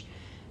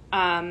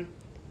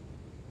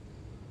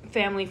 /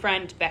 family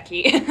friend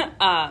Becky.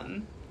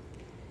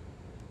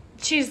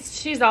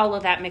 She's all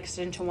of that mixed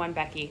into one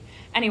Becky.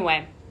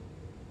 Anyway,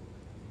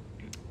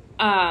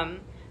 I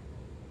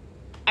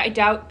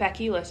doubt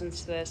Becky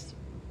listens to this,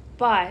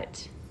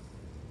 But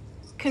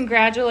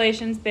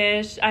congratulations,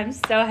 Bish. I'm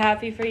so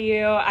happy for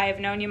you. I have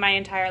known you my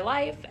entire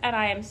life, and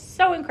I am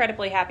so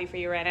incredibly happy for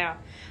you right now.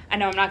 I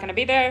know I'm not going to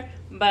be there,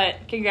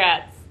 but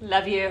congrats.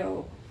 Love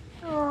you.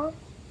 Aww.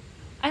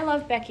 I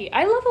love Becky.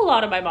 I love a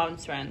lot of my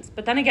mom's friends,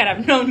 but then again,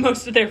 I've known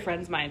most of their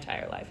friends my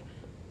entire life.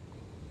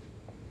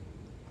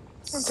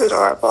 That's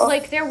adorable.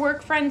 Like, their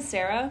work friend,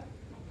 Sarah,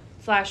 /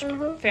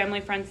 family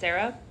friend,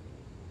 Sarah,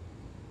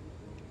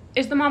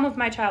 is the mom of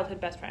my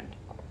childhood best friend.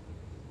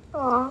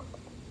 Aww.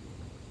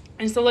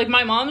 And so, like,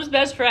 my mom's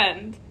best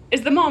friend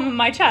is the mom of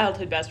my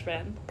childhood best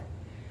friend.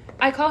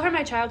 I call her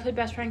my childhood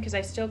best friend because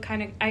I still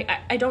kind of...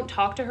 I don't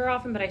talk to her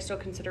often, but I still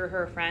consider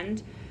her a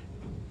friend.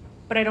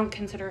 But I don't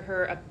consider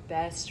her a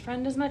best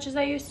friend as much as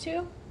I used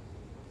to.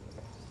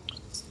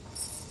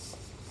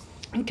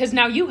 Because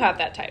now you have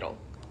that title.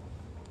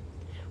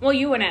 Well,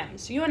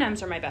 UNMs.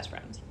 UNMs are my best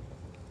friends.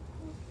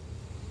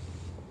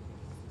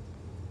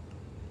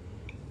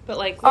 But,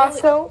 like, Lily,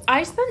 Also,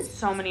 I spent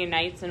so many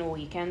nights and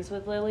weekends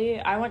with Lily.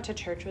 I went to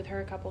church with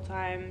her a couple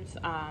times.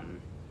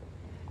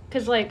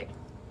 Because, like,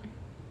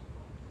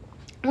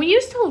 we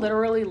used to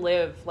literally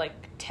live, like,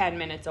 10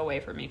 minutes away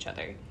from each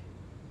other.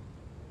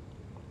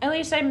 At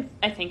least I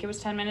think it was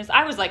 10 minutes.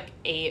 I was, like,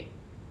 8.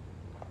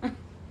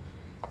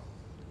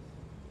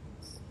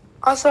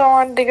 also, I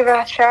wanted to give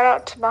a shout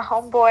out to my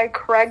homeboy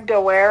Craig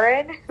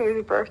DeWarin,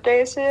 whose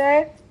birthday is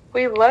today.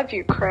 We love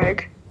you,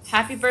 Craig.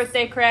 Happy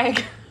birthday,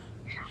 Craig.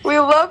 We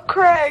love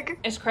Craig.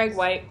 Is Craig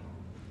white?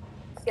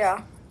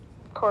 Yeah,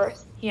 of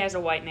course. He has a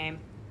white name.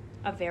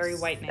 A very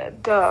white name.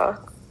 Duh.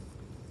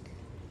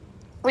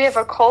 We have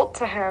a cult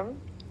to him.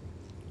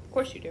 Of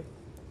course you do.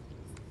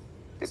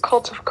 The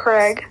cult of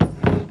Craig.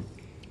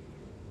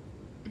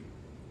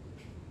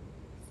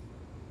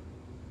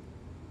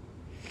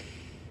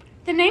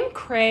 The name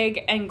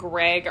Craig and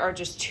Greg are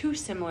just too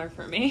similar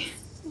for me.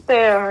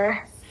 They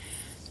are.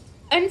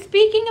 And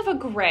speaking of a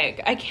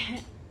Greg, I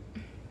can't...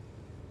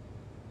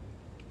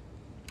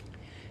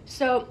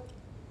 So,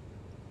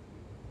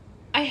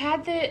 I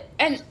had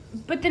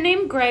but the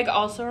name Greg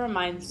also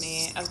reminds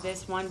me of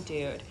this one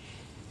dude.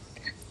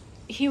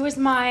 He was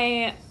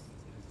my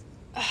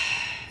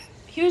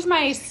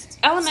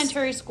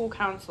elementary school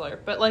counselor,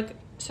 but, like,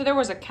 so there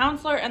was a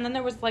counselor and then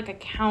there was, like, a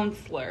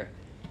counselor.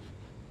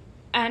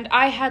 And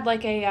I had,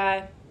 like,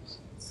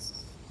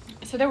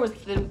 so there was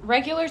the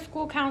regular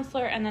school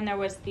counselor and then there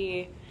was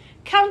the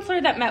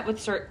counselor that met with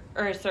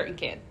a certain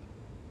kid.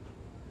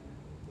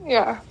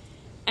 Yeah.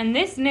 And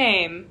this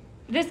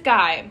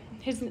guy,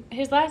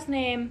 his last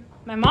name,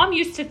 my mom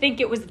used to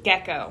think it was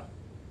Gecko.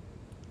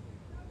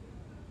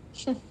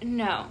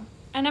 No.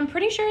 And I'm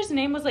pretty sure his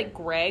name was, like,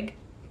 Greg,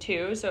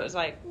 too. So it was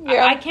like,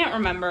 yeah. I can't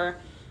remember,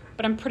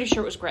 but I'm pretty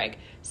sure it was Greg.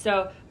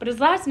 So, but his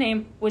last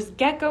name was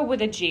Gecko with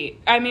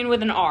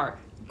with an R.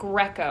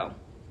 Greco.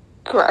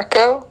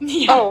 Greco?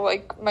 Yeah. Oh,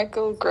 like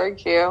Michael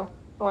Greggio.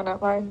 One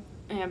of mine.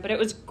 Yeah, but it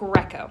was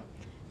Greco.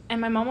 And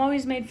my mom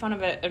always made fun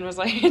of it and was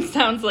like, it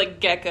sounds like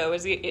Gecko.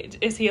 Is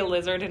he a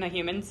lizard in a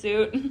human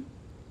suit?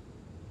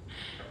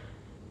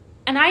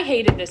 And I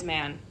hated this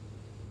man.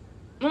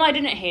 Well, I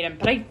didn't hate him,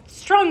 but I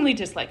strongly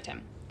disliked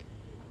him.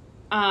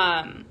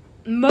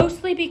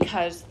 Mostly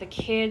because the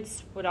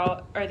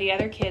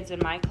other kids in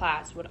my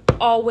class would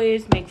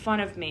always make fun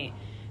of me.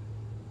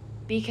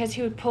 Because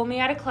he would pull me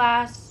out of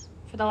class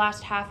for the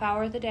last half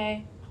hour of the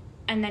day.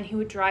 And then he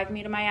would drive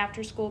me to my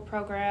after-school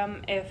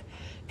program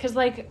because,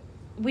 like,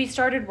 we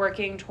started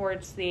working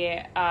towards the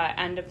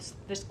end of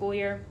the school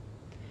year.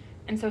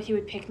 And so he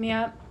would pick me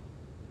up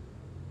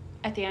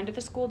at the end of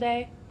the school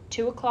day,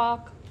 2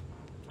 o'clock.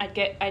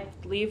 I'd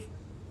leave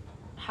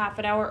half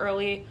an hour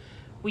early.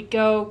 We'd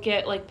go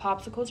get, like,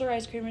 popsicles or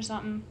ice cream or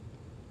something.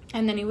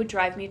 And then he would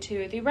drive me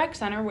to the rec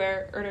center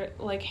to,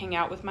 like, hang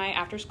out with my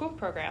after-school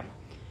program.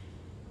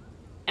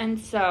 And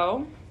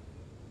so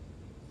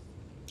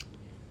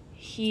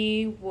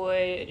he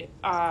would,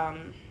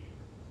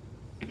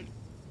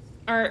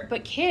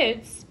 but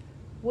kids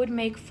would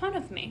make fun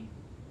of me.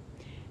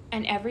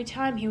 And every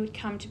time he would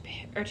come to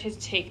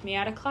take me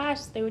out of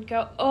class, they would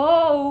go,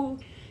 "Oh,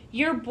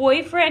 your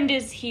boyfriend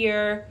is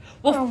here."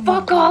 Well,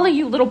 fuck all of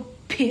you little,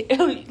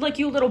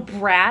 you little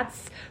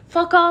brats.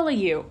 Fuck all of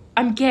you.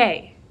 I'm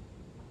gay.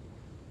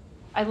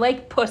 I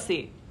like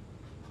pussy.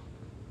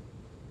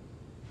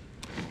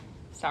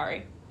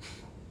 Sorry.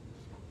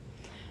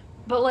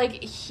 But,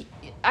 like,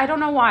 I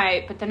don't know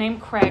why, but the name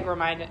Craig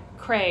reminded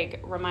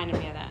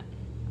me of that.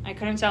 I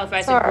couldn't tell if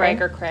I said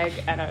Greg or Craig,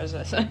 and I was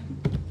just...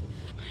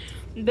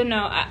 But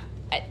no,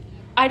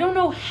 I don't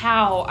know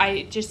how.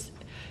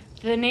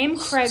 The name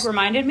Craig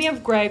reminded me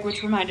of Greg,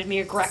 which reminded me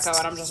of Greco,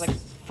 and I'm just like,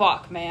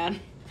 fuck, man.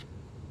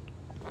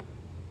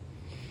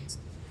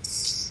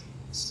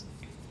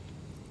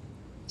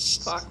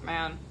 Fuck,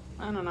 man.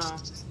 I don't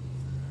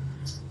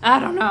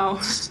know.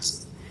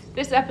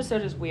 This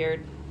episode is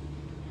weird.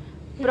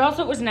 But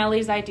also it was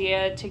Nellie's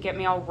idea to get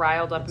me all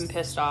riled up and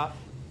pissed off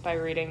by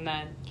reading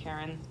the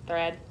Karen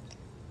thread.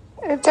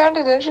 It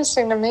sounded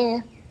interesting to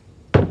me.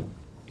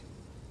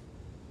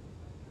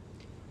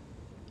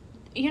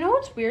 You know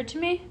what's weird to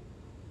me?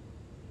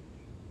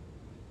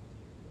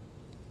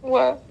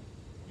 What?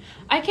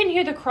 I can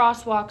hear the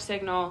crosswalk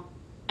signal,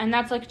 and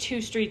that's like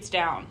 2 streets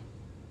down.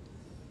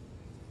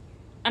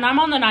 And I'm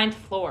on the 9th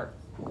floor.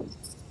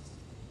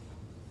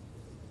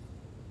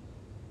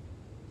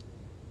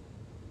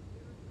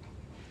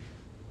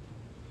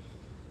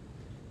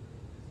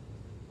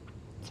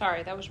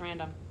 Sorry, that was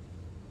random.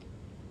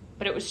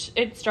 But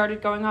it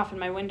started going off and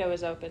my window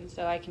is open,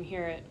 so I can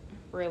hear it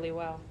really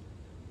well.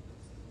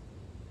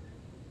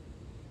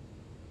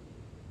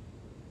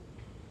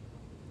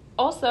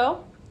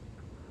 Also,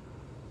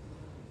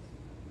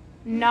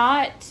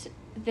 not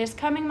this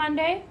coming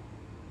Monday,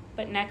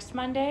 but next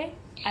Monday,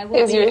 I will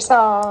Is your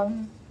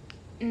song?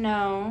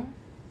 No.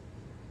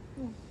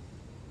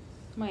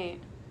 Wait.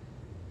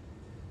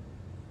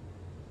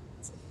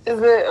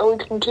 Is it a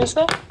week from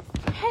Tuesday?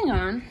 Hang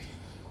on.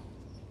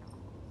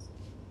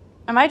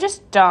 Am I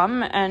just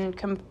dumb and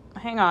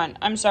hang on.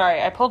 I'm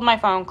sorry. I pulled my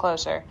phone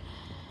closer.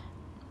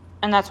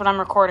 And that's what I'm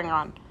recording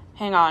on.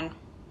 Hang on.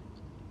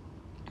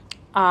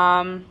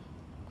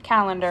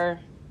 Calendar.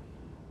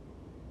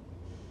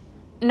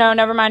 No,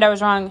 never mind. I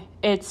was wrong.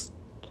 It's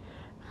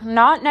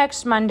not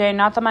next Monday,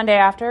 not the Monday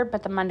after,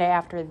 but the Monday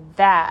after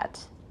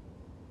that.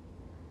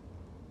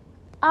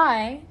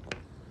 I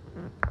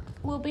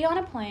will be on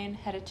a plane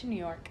headed to New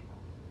York.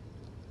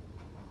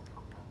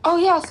 Oh,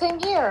 yeah, same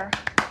here.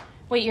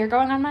 Wait, you're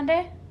going on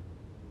Monday?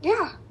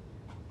 Yeah.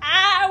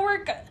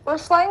 We're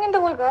flying into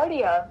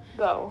LaGuardia,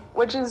 though,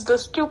 which is the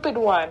stupid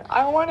one.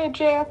 I wanted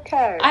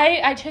JFK.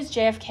 I chose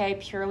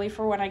JFK purely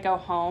for when I go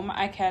home.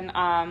 I can,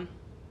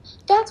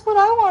 That's what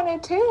I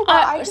wanted, too.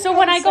 But so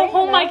when I go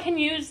home, I can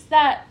use,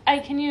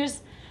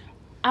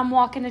 I'm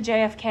walking to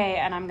JFK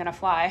and I'm gonna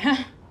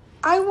fly.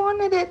 I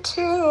wanted it,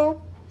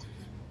 too.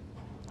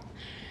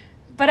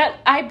 But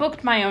I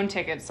booked my own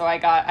ticket, so I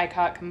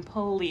got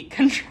complete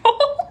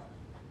control.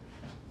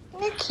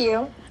 Thank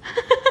you.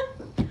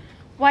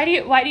 Why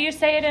do you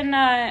say it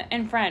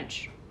in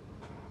French?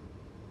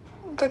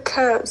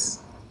 Because.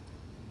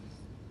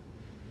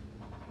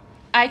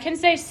 I can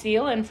say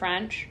seal in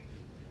French.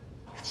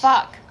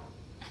 Fuck.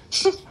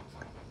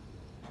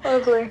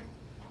 Ugly.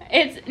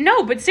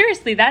 But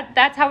seriously,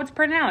 that's how it's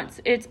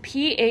pronounced. It's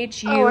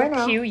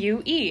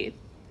PHUQUE.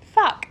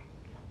 Fuck.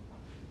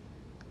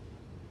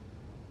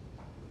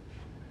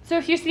 So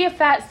if you see a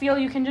fat seal,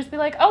 you can just be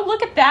like, oh,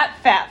 look at that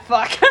fat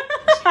fuck.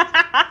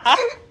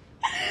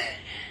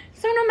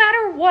 So no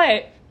matter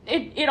what,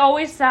 it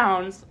always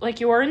sounds like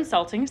you are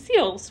insulting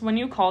seals when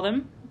you call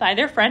them by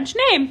their French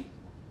name.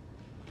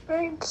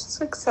 Great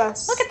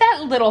success. Look at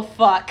that little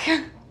fuck.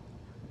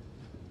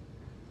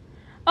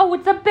 Oh,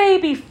 it's a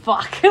baby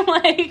fuck.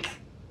 Like,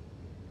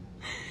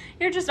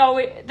 you're just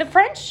always... The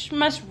French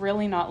must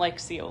really not like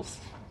seals.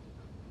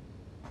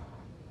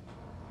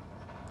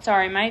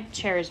 Sorry, my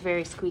chair is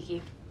very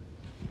squeaky.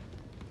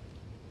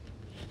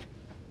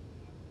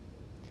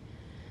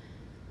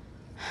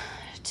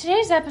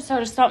 Today's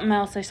episode is something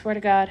else, I swear to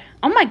God.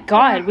 Oh my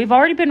God, we've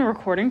already been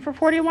recording for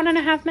 41 and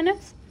a half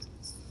minutes?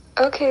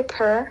 Okay,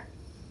 purr.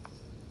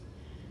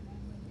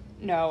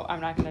 No, I'm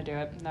not going to do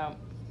it. No.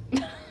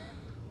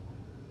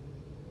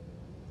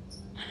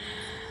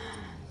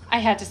 I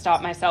had to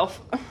stop myself.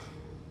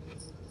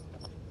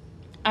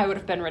 I would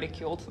have been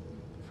ridiculed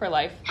for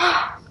life.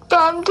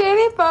 Bum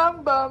diddy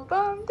bum bum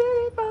bum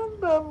diddy bum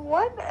bum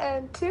 1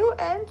 and 2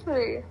 and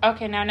 3.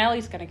 Okay, now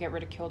Nellie's going to get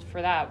ridiculed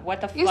for that.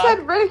 What the fuck? You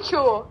said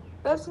ridicule.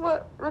 That's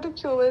what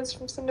ridicule is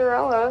from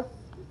Cinderella.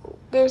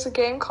 There's a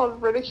game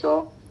called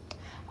Ridicule.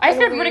 I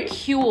said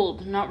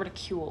ridiculed, not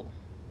ridicule.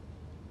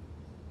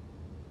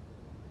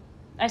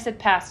 I said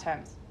past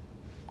tense.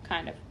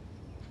 Kind of.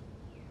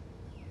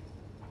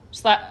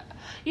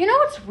 You know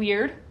what's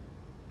weird?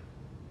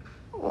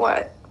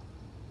 What?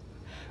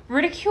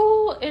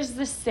 Ridicule is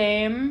the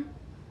same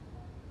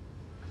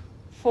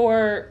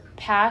for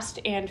past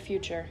and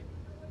future.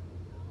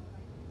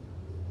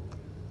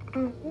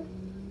 Mm-hmm.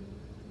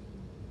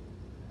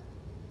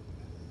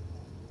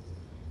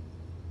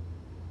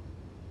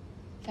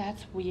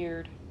 That's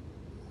weird.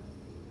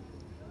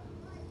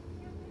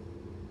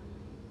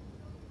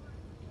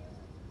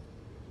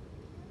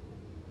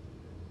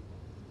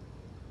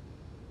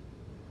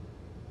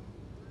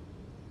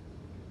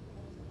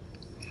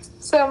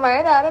 So my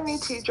anatomy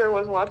teacher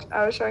was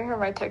I was showing her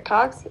my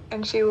TikToks,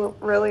 and she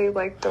really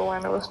liked the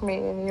one with me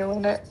and you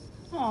in it.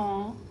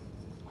 Aww.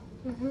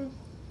 Mm-hmm.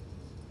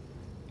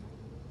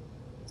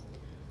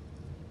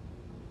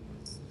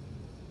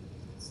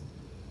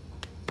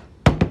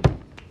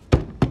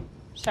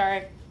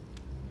 Sorry.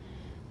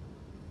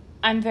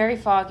 I'm very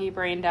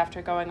foggy-brained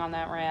after going on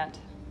that rant.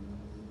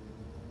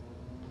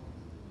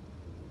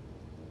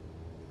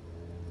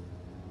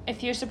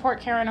 If you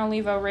support Karen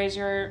Olivo, raise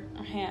your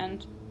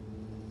hand.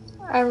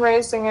 I'm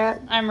raising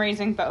it. I'm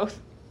raising both.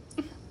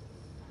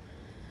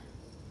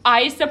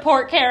 I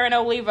support Karen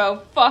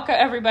Olivo. Fuck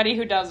everybody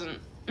who doesn't.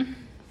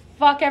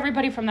 Fuck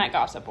everybody from that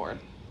gossip board.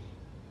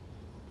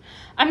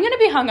 I'm gonna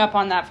be hung up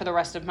on that for the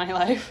rest of my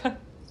life.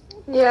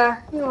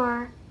 Yeah, you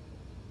are.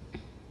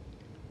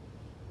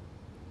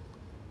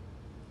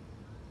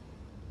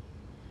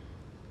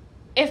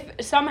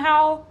 If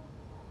somehow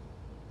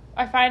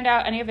I find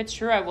out any of it's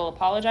true, I will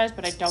apologize,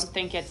 but I don't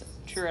think it's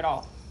true at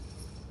all.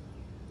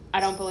 I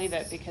don't believe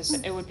it because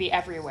it would be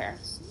everywhere.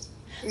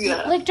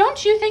 Yeah. Like,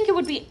 don't you think it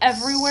would be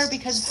everywhere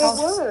because of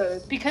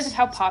would. because of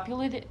how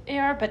popular they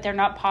are, but they're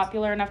not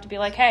popular enough to be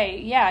like, hey,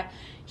 yeah,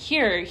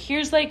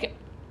 here's like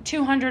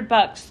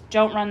 $200,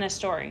 don't run this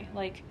story.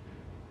 Like,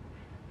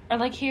 or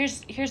like,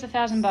 here's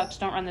 $1,000,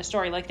 don't run this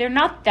story. Like, they're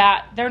not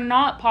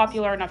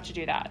popular enough to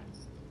do that.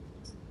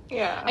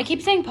 Yeah. I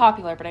keep saying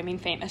popular, but I mean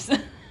famous.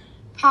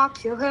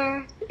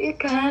 Popular. You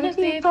gotta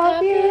be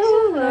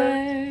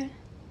popular.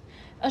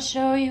 I'll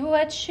show you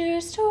what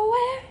shoes to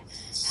wear,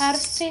 how to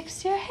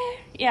fix your hair.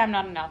 Yeah, I'm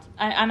not an alto.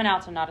 I'm an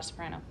alto, not a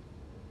soprano.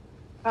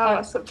 Oh,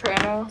 a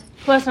soprano.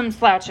 Plus, I'm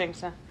slouching,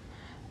 so.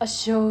 I'll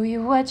show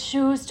you what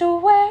shoes to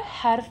wear,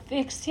 how to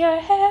fix your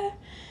hair.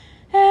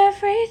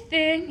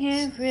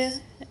 Everything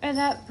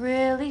that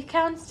really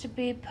counts to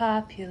be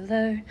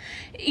popular.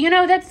 You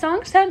know, that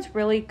song sounds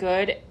really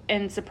good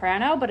in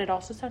soprano, but it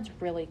also sounds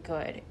really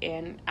good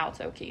in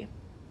alto key.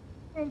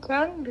 It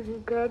sounds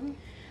good.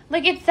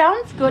 Like, it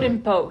sounds good in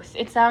both.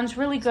 It sounds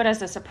really good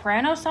as a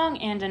soprano song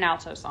and an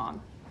alto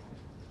song.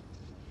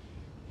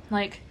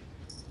 Like,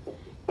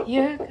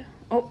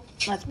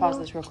 let's pause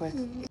this real quick.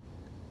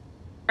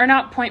 Or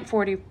not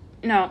 .40.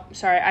 No,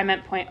 sorry, I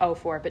meant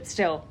 .04, but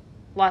still,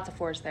 lots of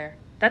fours there.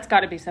 That's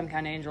got to be some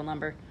kind of angel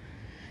number.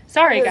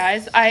 Sorry,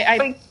 guys.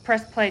 I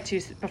pressed play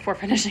before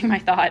finishing my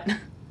thought.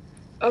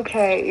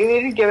 Okay, you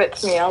need to give it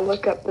to me. I'll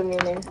look up the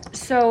meaning.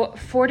 So,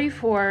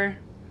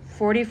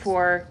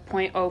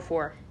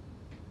 44.04.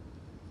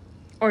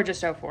 Or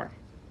just 04.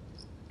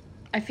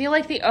 I feel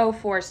like the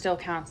 04 still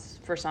counts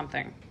for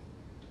something.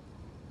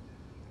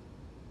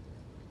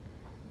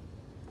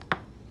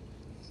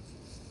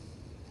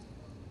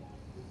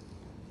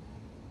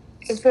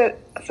 So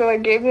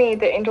it gave me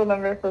the angel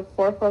number for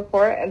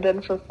 444 and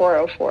then for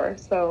 404.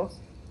 So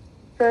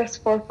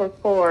first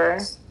 444.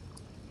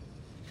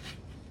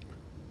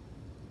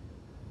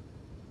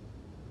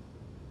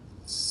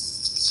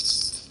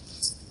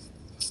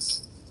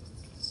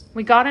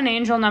 We got an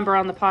angel number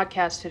on the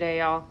podcast today,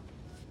 y'all.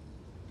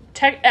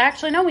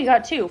 Actually, no, we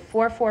got two.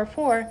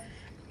 444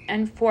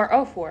 and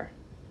 404.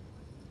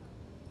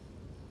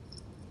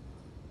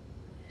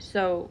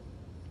 So...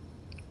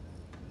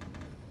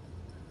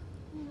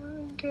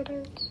 Get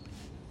it.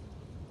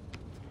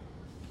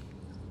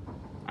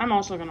 I'm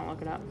also going to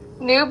look it up.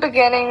 New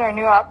beginning or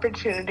new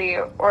opportunity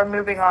or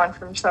moving on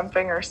from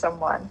something or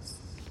someone.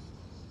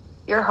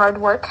 Your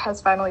hard work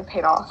has finally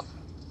paid off.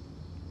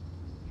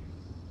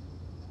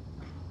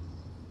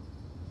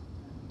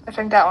 I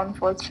think that one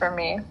was for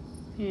me.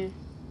 Yeah.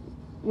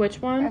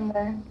 Which one? And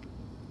then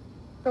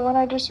the one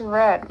I just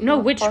read. No,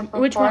 which one?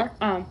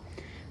 And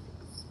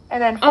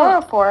then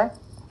 404,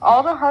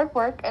 all the hard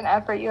work and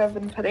effort you have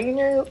been putting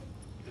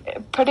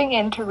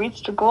in to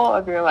reach the goal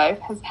of your life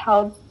has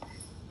held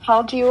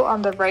you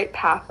on the right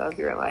path of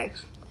your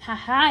life.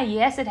 Haha,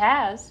 yes it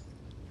has.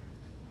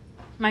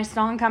 My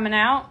song coming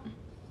out.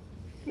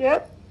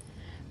 Yep.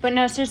 But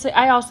no, seriously,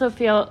 I also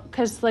feel,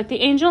 because like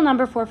the angel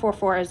number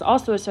 444 is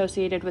also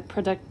associated with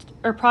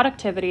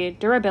productivity,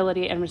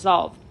 durability, and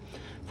resolve.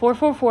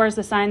 444 is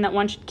the sign that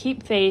one should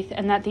keep faith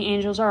and that the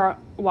angels are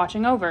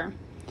watching over.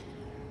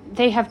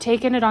 They have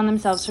taken it on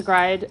themselves to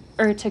guide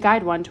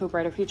one to a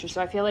brighter future.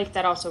 So I feel like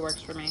that also works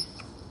for me.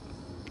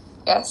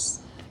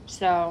 Yes.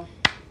 So,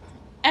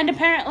 and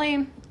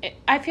apparently,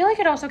 I feel like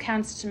it also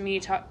counts to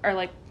me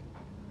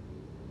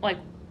like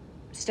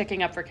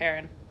sticking up for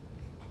Karen.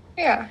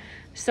 Yeah.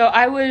 So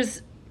I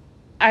was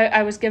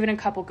given a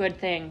couple good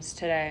things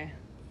today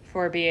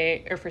for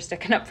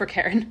sticking up for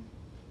Karen.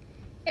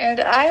 And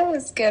I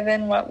was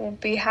given what will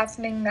be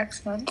happening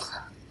next month.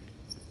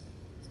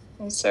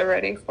 I'm so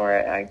ready for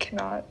it. I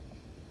cannot.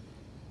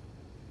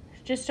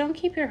 Just don't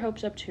keep your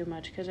hopes up too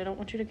much, because I don't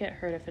want you to get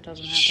hurt if it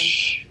doesn't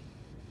happen.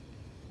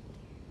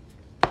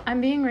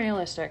 I'm being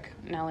realistic,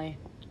 Nelly.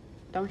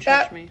 Don't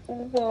judge me.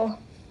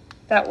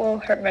 That will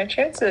hurt my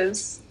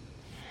chances.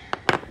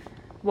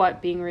 What,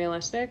 being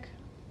realistic?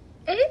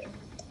 Mm-hmm.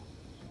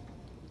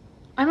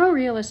 I'm a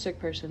realistic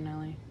person,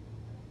 Nelly.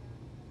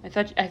 I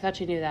thought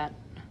you knew that.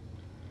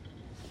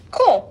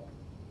 Cool.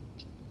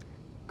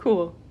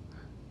 Cool.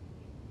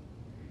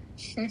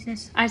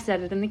 I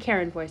said it in the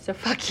Karen voice, so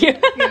fuck you.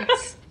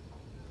 Yes.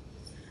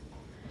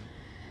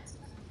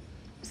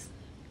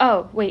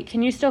 Oh, wait,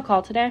 can you still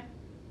call today?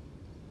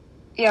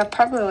 Yeah,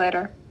 probably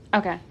later.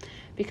 Okay,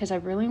 because I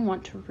really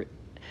want to...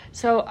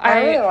 I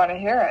really want to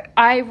hear it.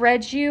 I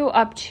read you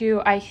up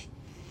to, I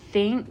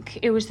think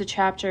it was the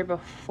chapter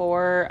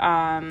before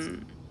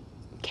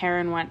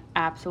Karen went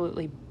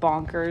absolutely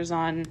bonkers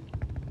on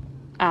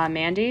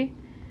Mandy.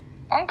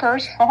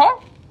 Bonkers? Uh-huh.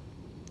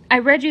 I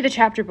read you the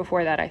chapter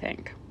before that, I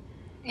think.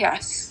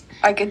 Yes.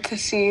 I get to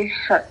see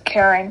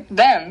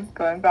them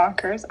going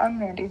bonkers on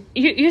Mandy.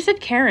 You said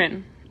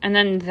Karen, and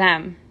then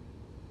them.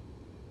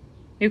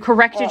 You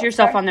corrected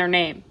yourself on their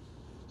name.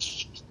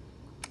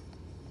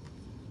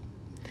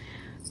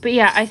 But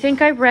yeah, I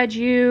think I read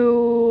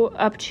you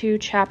up to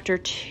chapter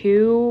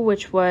 2,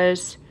 which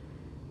was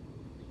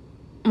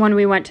when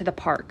we went to the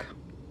park.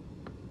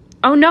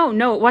 Oh,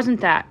 no, it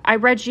wasn't that. I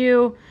read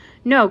you...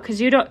 No, because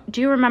you don't...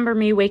 Do you remember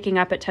me waking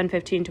up at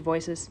 10:15 to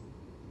Voices?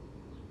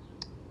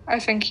 I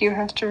think you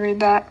have to read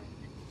that.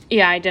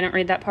 Yeah, I didn't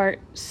read that part.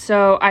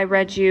 So I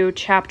read you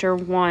chapter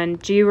 1.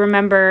 Do you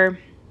remember...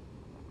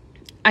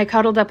 I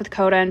cuddled up with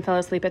Coda and fell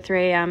asleep at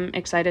 3 a.m.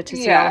 excited to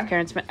see all of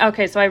Karen Smith.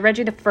 Okay, so I read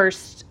you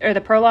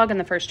the prologue and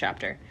the first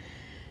chapter.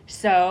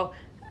 So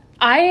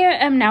I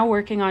am now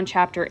working on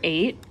chapter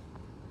 8.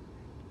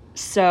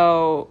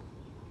 So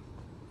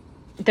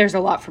there's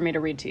a lot for me to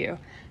read to you.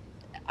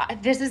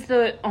 This is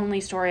the only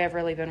story I've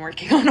really been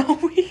working on all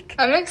week.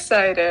 I'm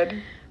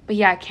excited. But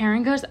yeah,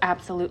 Karen goes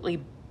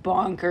absolutely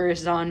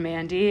bonkers on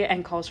Mandy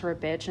and calls her a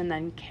bitch. And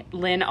then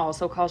Lynn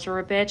also calls her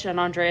a bitch. And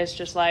Andrea's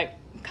just like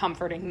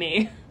comforting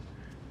me.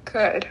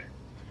 Good.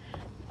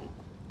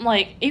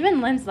 Like,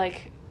 even Lynn's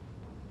like,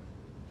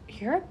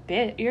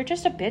 you're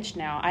just a bitch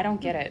now. I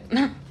don't get it.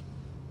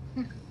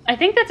 I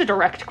think that's a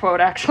direct quote,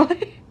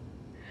 actually.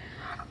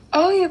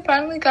 Oh, you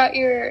finally got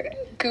your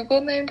Google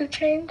name to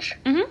change?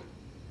 Mm-hmm.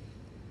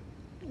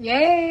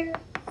 Yay.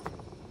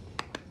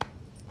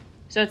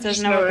 So it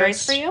says Noah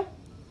Grace for you?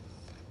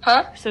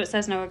 Huh? So it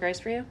says Noah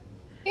Grace for you?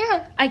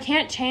 Yeah. I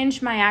can't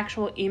change my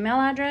actual email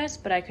address,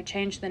 but I could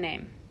change the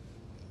name.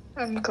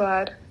 I'm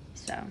glad.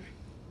 So.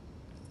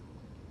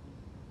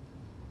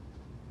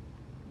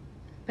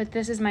 But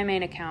this is my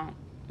main account,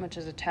 which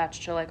is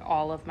attached to, like,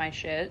 all of my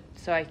shit,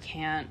 so I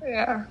can't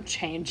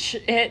change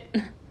it.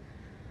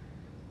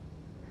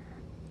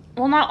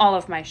 Well, not all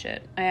of my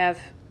shit. I have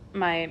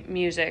my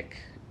music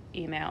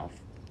email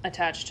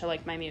attached to,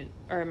 like,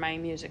 my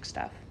music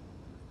stuff.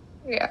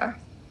 Yeah.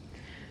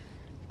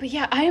 But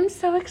yeah, I am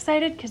so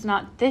excited because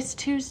not this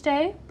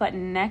Tuesday, but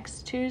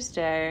next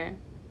Tuesday,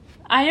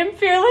 I Am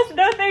Fearless,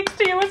 No Thanks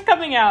to You is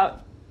coming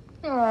out.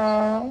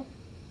 Aww.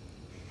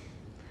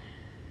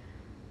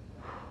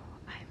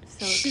 I'm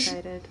so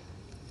excited.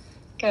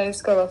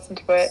 Guys, go listen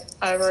to it.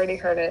 I've already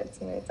heard it. It's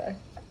amazing.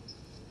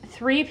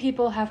 3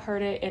 people have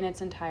heard it in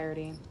its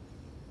entirety.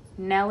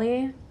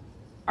 Nellie,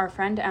 our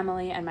friend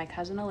Emily, and my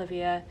cousin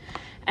Olivia.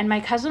 And my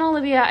cousin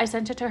Olivia, I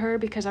sent it to her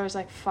because I was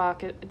like,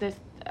 fuck,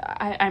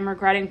 I'm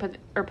regretting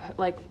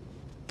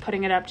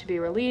putting it up to be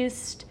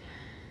released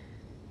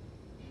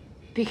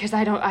because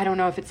I don't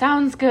know if it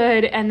sounds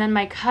good. And then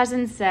my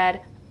cousin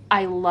said,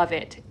 I love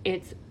it.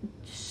 It's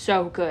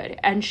so good.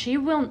 And she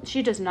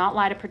does not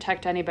lie to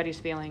protect anybody's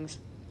feelings.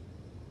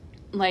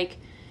 Like,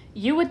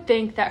 you would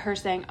think that her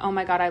saying, oh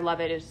my God, I love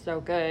it, is so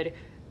good,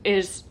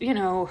 is,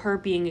 her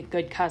being a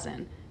good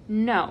cousin.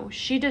 No,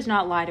 she does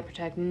not lie to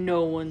protect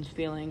no one's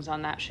feelings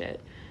on that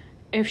shit.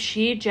 If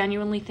she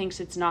genuinely thinks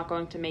it's not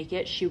going to make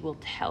it, she will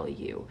tell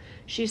you.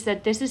 She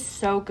said, this is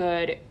so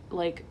good,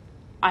 like,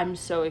 I'm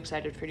so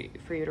excited for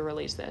you to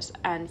release this.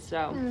 And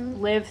so,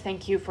 Liv,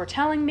 thank you for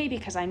telling me,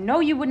 because I know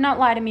you would not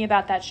lie to me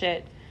about that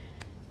shit.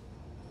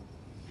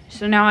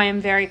 So now I am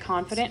very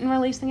confident in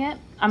releasing it.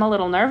 I'm a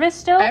little nervous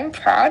still. I'm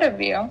proud of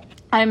you.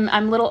 I'm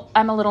a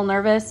little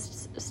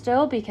nervous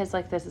still because,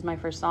 like, this is my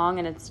first song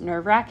and it's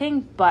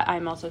nerve-wracking, but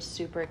I'm also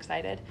super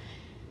excited.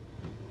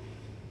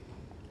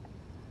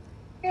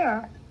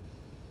 Yeah.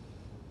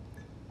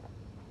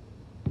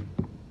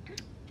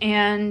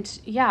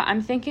 And yeah,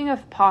 I'm thinking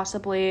of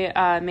possibly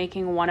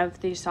making one of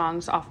these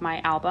songs off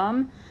my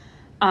album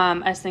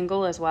a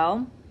single as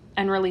well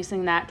and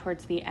releasing that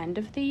towards the end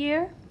of the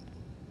year.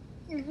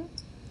 Mm-hmm.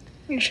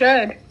 You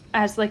should.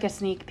 As like a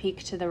sneak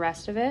peek to the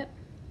rest of it.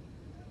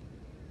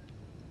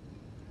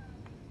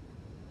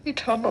 You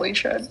totally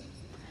should.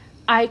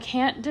 I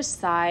can't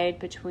decide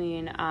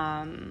between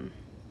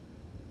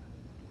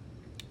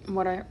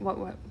what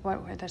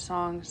were the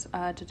songs?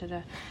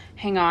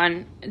 Hang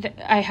on,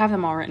 I have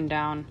them all written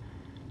down.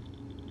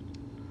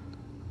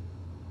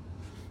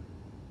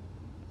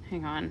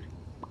 Hang on.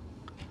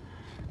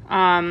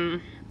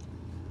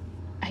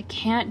 I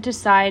can't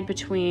decide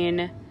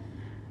between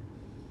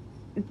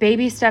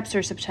Baby Steps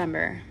or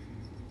September.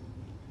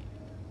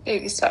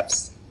 Baby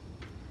Steps.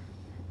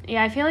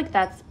 Yeah, I feel like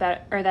that's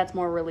better, or that's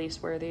more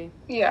release worthy.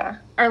 Yeah.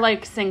 Or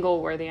like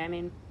single worthy, I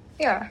mean.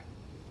 Yeah.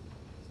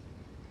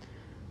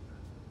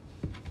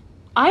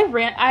 I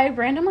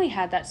randomly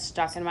had that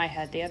stuck in my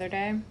head the other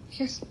day.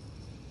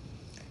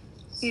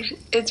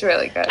 It's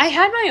really good. I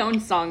had my own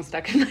song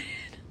stuck in my head.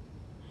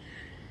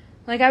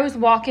 Like, I was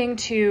walking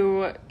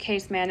to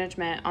case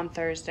management on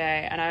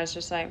Thursday, and I was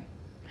just like,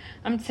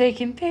 I'm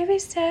taking baby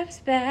steps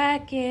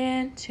back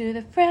into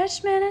the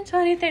freshman and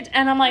 23rd.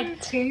 And I'm like,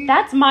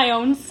 that's my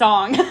own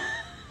song.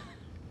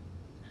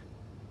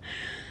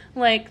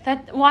 Like,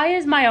 that. Why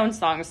is my own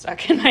song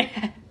stuck in my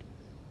head?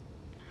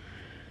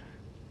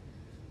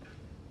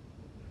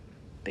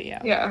 But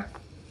yeah. Yeah.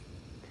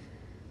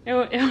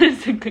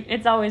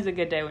 It's always a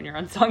good day when your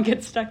own song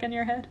gets stuck in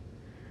your head.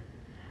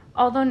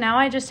 Although now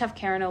I just have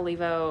Karen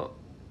Olivo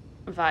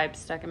vibes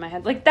stuck in my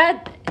head. Like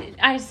that,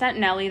 I sent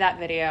Nelly that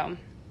video.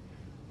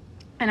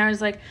 And I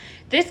was like,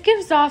 this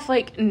gives off,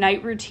 like,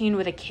 night routine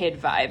with a kid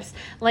vibes.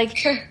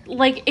 Like,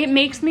 it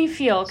makes me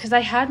feel, because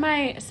I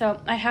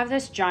have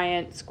this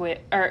giant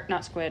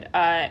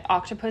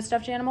octopus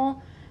stuffed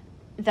animal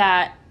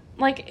that,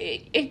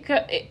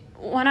 like,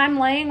 when I'm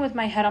laying with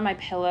my head on my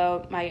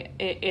pillow,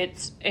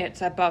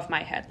 it's above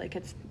my head. Like,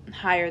 it's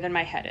higher than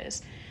my head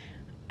is.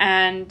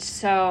 And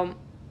so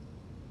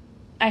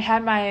I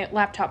had my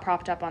laptop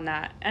propped up on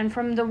that. And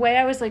from the way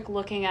I was, like,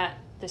 looking at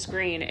the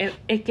screen,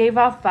 it gave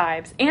off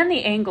vibes. And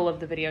the angle of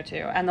the video,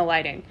 too. And the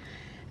lighting.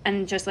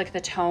 And just, like, the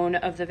tone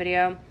of the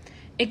video.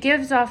 It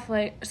gives off,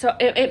 like... So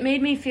it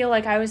made me feel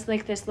like I was,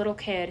 like, this little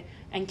kid.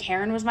 And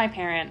Karen was my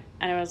parent.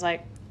 And it was,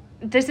 like...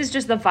 This is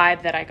just the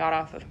vibe that I got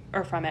off of...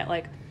 Or from it,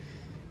 like...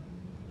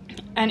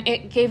 And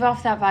it gave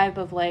off that vibe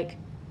of, like...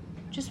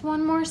 Just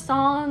one more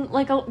song,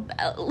 like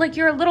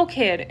you're a little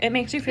kid. It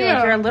makes you feel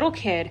like you're a little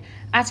kid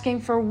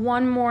asking for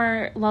one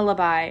more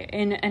lullaby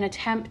in an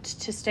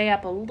attempt to stay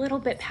up a little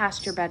bit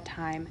past your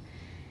bedtime.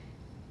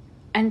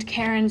 And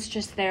Karen's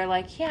just there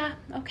like, yeah,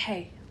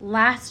 okay,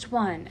 last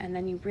one. And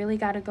then you really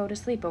got to go to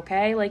sleep,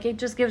 okay? Like, it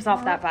just gives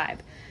off that vibe.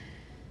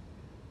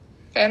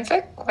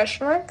 Fanfic?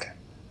 Question mark?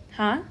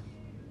 Huh?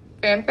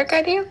 Fanfic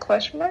idea?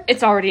 Question mark?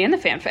 It's already in the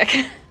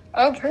fanfic.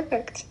 Oh,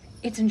 perfect.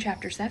 It's in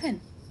chapter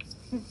 7.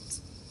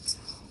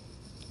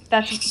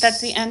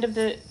 That's the end of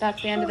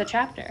the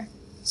chapter.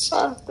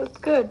 Oh, that's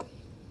good.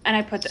 And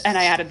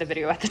I added the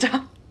video at the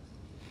top.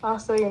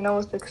 Also, you know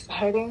what's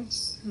exciting?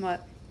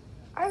 What?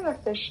 I'm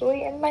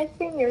officially in my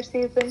senior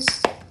season.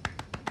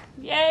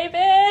 Yay,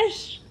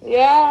 bish!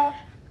 Yeah.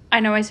 I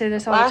know I say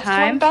this all Last the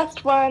time. one,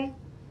 best one.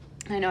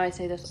 I know I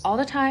say this all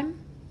the time,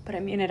 but I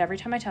mean it every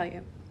time I tell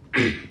you.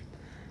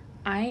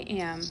 I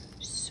am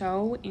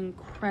so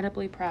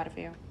incredibly proud of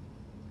you.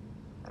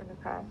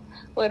 Okay.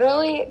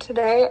 Literally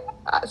today,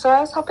 so I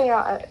was helping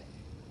out at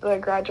the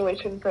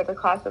graduation for the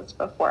class that's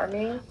before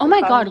me. Oh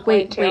my god,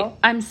 wait.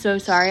 I'm so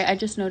sorry. I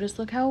just noticed,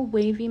 look how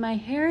wavy my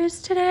hair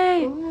is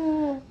today.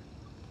 Ooh.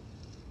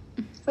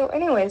 So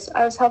anyways,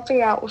 I was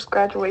helping out with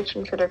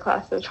graduation for the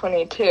class of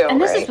 22, And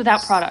this right? is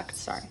without product,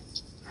 sorry.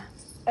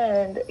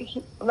 And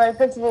my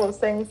principal was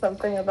saying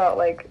something about,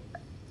 like,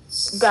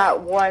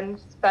 that one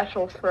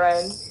special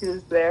friend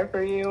who's there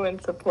for you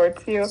and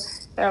supports you.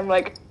 And I'm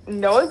like,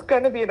 Noah's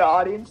gonna be in the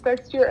audience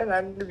next year, and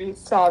I'm gonna be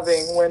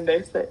sobbing when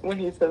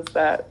he says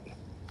that.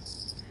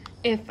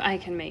 If I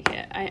can make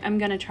it. I'm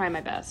gonna try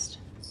my best.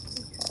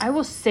 I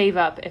will save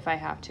up if I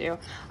have to.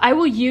 I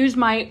will use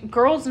my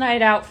girls'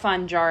 night out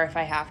fund jar if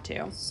I have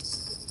to.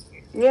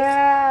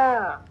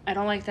 Yeah. I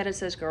don't like that it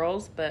says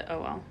girls, but oh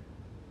well.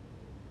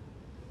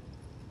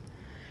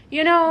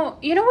 You know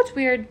what's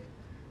weird?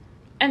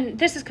 And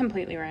this is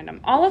completely random.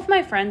 All of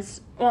my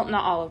friends, well,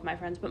 not all of my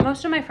friends, but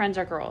most of my friends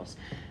are girls.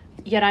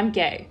 Yet I'm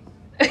gay.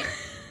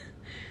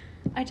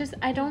 I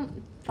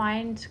don't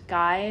find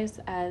guys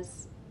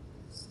as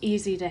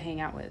easy to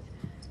hang out with.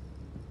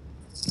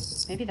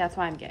 Maybe that's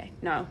why I'm gay.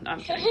 No, I'm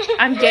kidding.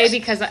 I'm gay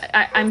because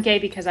I'm gay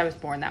because I was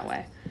born that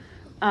way.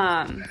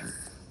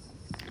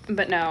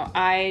 But no,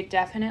 I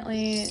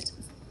definitely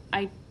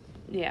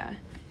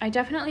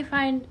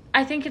find,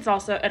 I think it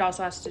also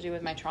has to do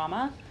with my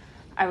trauma.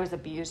 I was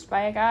abused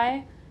by a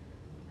guy.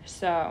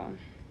 So,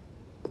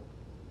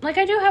 like,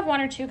 I do have one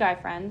or two guy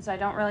friends. I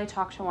don't really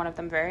talk to one of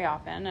them very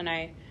often, and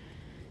it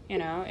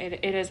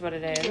is what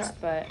it is, Yeah.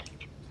 but...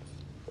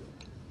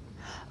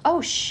 Oh,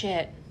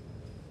 shit.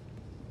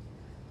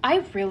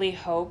 I really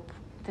hope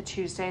the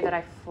Tuesday that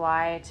I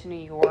fly to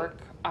New York,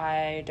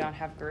 I don't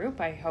have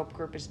group. I hope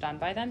group is done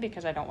by then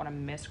because I don't want to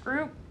miss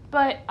group.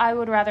 But I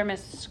would rather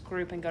miss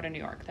group and go to New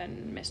York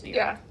than miss New York.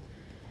 Yeah.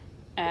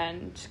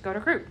 And go to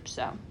group,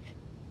 so...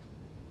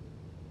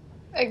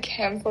 I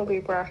can't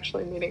believe we're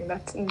actually meeting.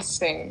 That's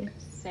insane.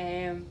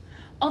 Same.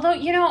 Although,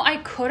 I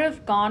could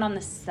have gone on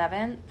the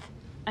 7th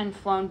and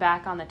flown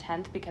back on the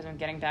 10th because I'm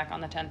getting back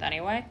on the 10th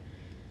anyway.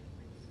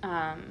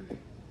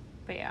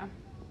 But yeah.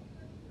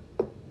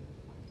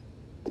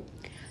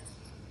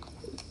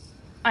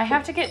 I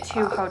have to get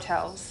 2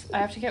 hotels. I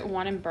have to get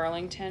one in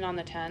Burlington on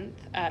the 10th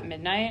at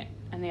midnight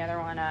and the other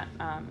one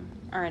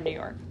are in New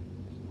York.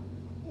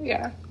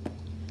 Yeah.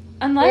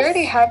 Unless...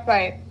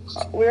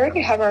 We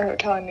already have our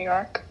hotel in New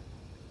York.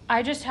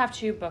 I just have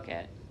to book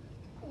it.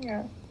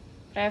 Yeah.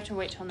 But I have to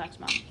wait till next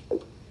month.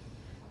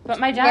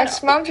 But my dad...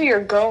 Next month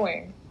you're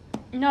going.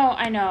 No,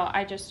 I know.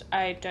 I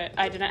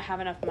didn't have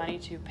enough money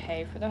to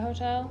pay for the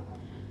hotel.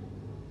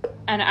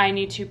 And I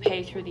need to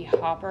pay through the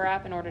Hopper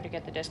app in order to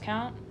get the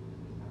discount.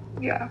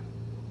 Yeah.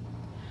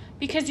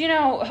 Because,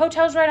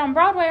 hotels right on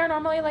Broadway are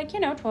normally like,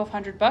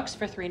 $1,200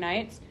 for 3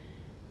 nights.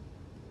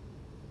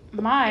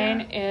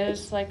 Mine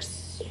is like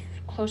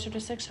closer to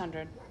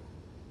 $600.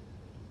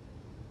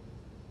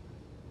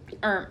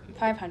 Or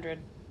 $500.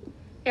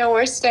 Yeah,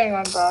 we're staying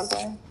on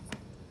Broadway.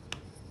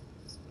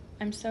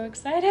 I'm so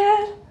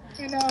excited.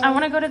 I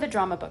want to go to the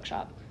drama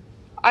bookshop.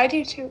 I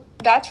do too.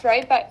 That's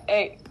right by...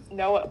 Hey,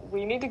 Noah,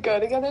 we need to go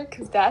together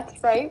because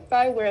that's right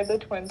by where the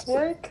twins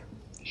work.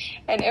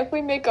 And if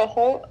we make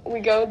we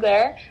go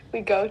there,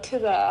 we go to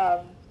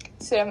the,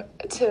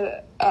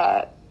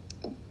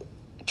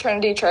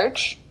 Trinity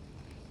Church,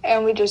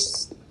 and we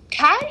just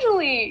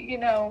casually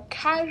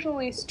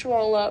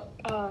stroll up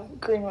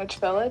Greenwich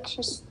Village,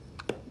 just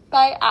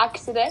by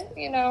accident,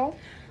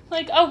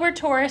 Like, oh, we're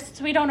tourists.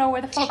 We don't know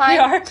where the fuck we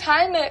are.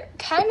 Time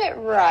it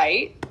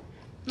right.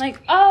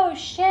 Like, oh,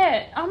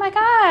 shit. Oh, my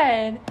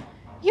God.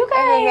 You guys.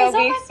 And then there'll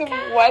be oh some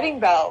God. wedding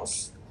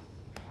bells.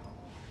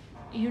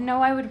 You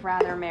know I would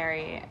rather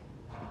marry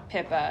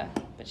Pippa,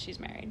 but she's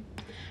married.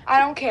 I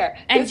don't care.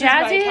 And this is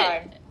my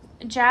time.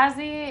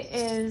 Jazzy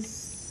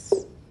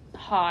is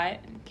hot.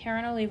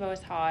 Karen Olivo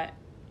is hot.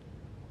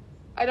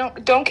 I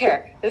don't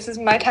care. This is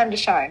my time to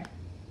shine.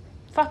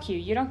 Fuck you.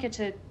 You don't get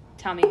to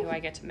tell me who I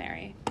get to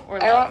marry.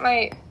 Or I love.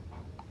 want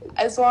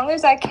as long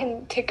as I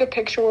can take a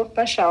picture with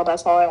Michelle,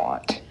 that's all I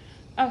want.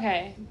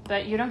 Okay,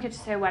 but you don't get to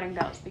say wedding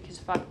bells because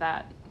fuck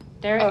that.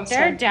 They're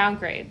sorry.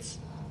 downgrades.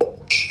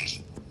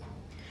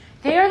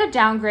 They are the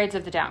downgrades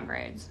of the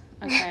downgrades.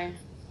 Okay.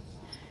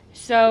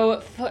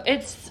 So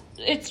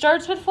it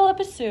starts with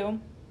Philippa Sue.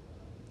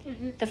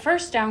 Mm-hmm. The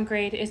first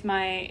downgrade is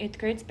my 8th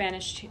grade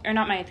Spanish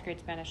not my 8th grade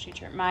Spanish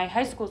teacher, my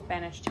high school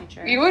Spanish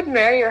teacher. You would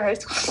marry your high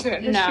school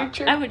Spanish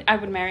teacher? No, I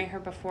would marry her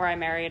before I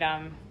married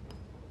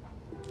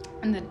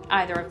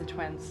either of the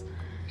twins.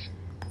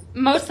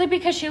 Mostly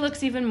because she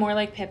looks even more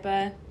like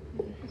Pippa,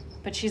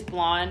 but she's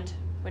blonde,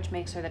 which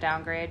makes her the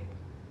downgrade.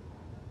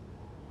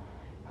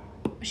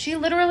 She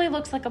literally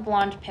looks like a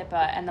blonde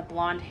Pippa, and the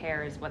blonde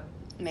hair is what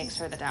makes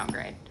her the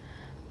downgrade.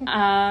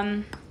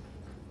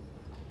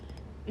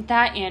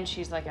 That and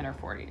she's like in her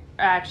 40s.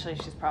 Actually,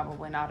 she's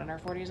probably not in her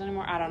 40s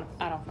anymore. I don't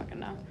fucking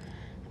know.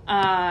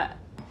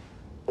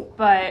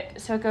 But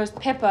so it goes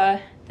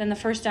Pippa, then the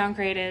first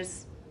downgrade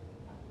is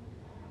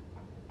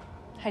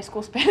high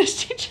school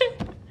Spanish teacher.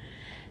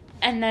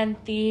 And then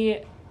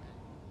the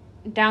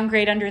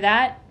downgrade under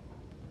that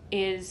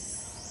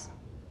is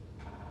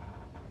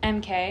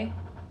MK.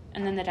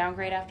 And then the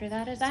downgrade after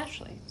that is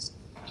Ashley.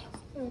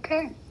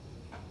 Okay.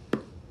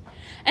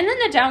 And then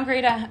the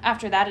downgrade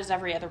after that is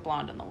every other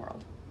blonde in the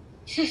world.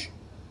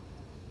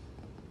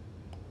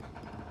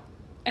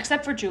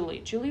 Except for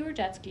Julie. Julie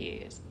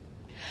Rodetsky.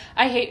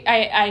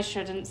 I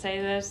shouldn't say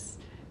this,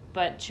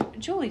 but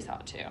Julie's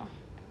hot too.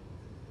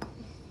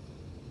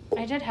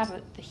 I did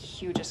have the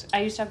hugest...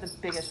 I used to have the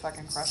biggest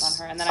fucking crush on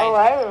her. And then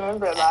I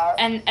remember that.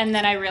 And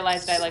then I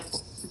realized I like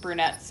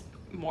brunettes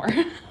more.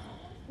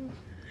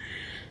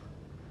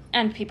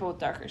 And people with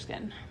darker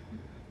skin.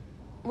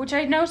 Which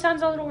I know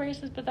sounds a little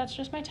racist, but that's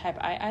just my type.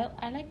 I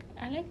like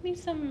me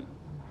some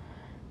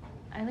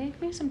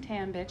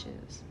tan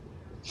bitches.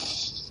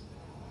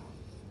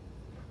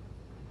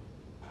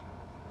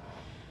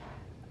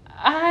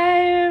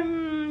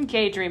 I'm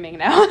gay dreaming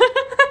now.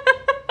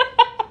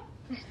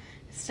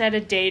 Instead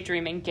of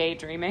daydreaming, gay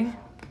dreaming.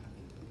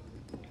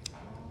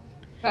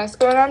 That's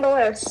going on the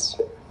list.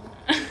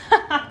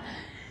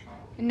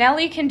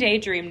 Nelly can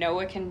daydream,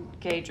 Noah can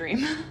gay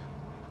dream.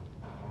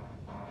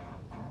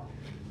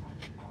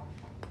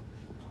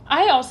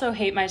 I also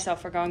hate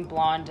myself for going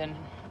blonde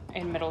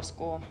in middle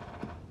school.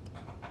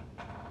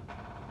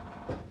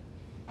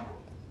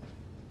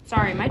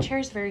 Sorry, my chair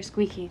is very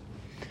squeaky.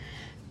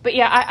 But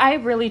yeah, I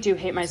really do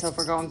hate myself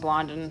for going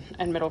blonde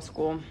in middle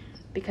school.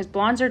 Because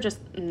blondes are just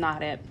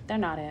not it. They're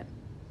not it.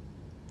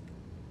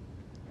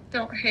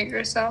 Don't hate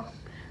yourself.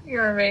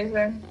 You're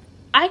amazing.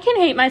 I can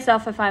hate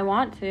myself if I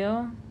want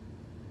to.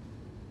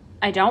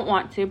 I don't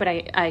want to, but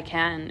I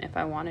can if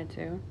I wanted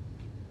to.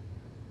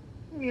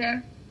 Yeah.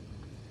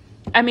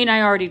 I mean,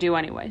 I already do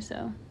anyway,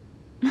 so.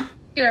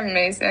 You're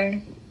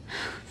amazing.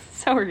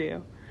 So are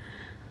you.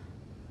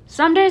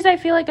 Some days I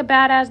feel like a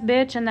badass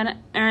bitch, and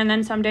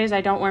then some days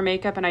I don't wear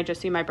makeup and I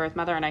just see my birth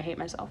mother and I hate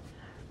myself.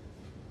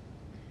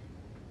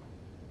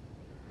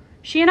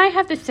 She and I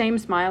have the same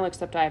smile,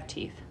 except I have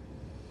teeth.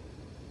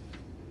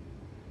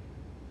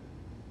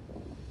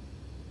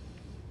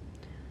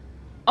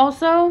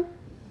 Also,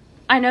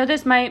 I know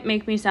this might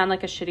make me sound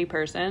like a shitty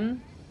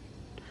person,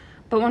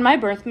 but when my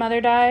birth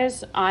mother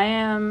dies, I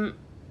am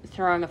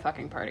throwing a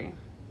fucking party.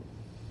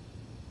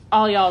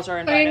 All y'alls are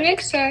invited. It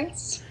makes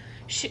sense.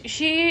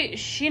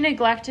 She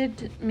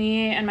neglected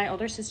me and my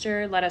older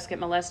sister, let us get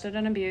molested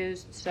and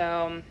abused,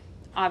 so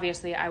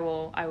obviously I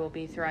will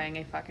be throwing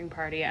a fucking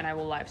party and I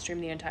will live stream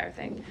the entire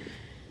thing.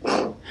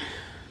 Oh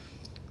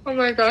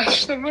my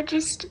gosh, someone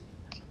just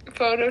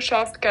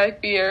photoshopped Guy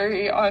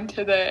Fieri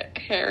onto the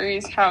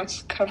Harry's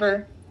house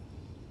cover.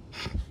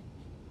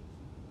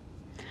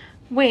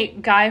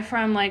 Wait, Guy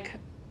from like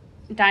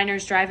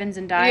Diners, Drive-Ins,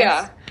 and Dives?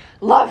 Yeah.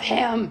 Love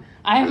him.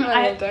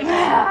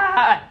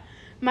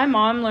 My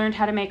mom learned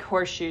how to make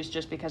horseshoes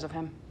just because of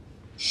him.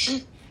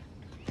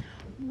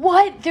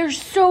 What? They're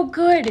so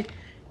good.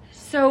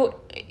 So,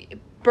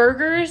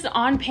 burgers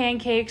on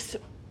pancakes.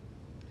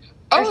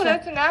 Oh,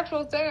 that's an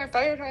actual thing. I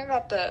thought you were talking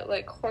about the,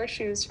 like,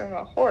 horseshoes from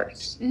a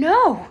horse.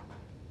 No.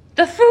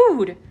 The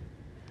food.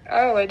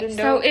 Oh, I didn't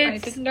know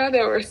they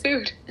were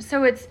food.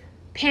 So it's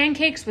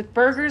pancakes with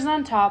burgers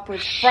on top,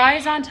 with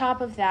fries on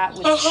top of that,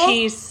 with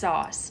cheese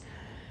sauce.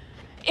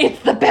 It's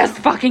the best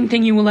fucking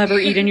thing you will ever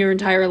eat in your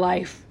entire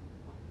life.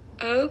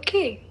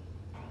 Okay.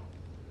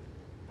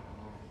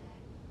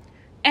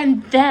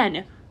 And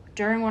then,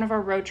 during one of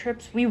our road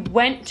trips, we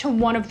went to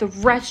one of the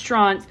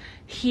restaurants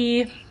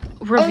he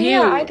reviewed. Oh,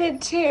 yeah, I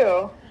did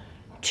too.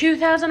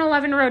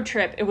 2011 road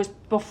trip. It was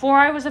before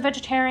I was a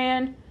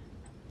vegetarian.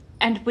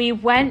 And we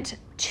went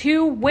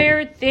to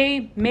where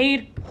they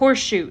made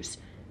horseshoes.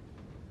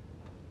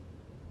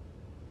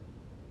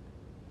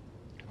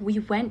 We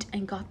went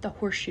and got the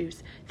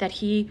horseshoes that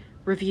he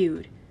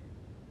reviewed.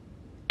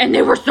 And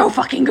they were so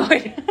fucking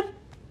good.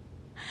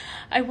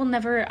 I will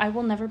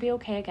never be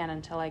okay again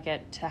until I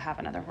get to have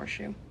another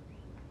horseshoe.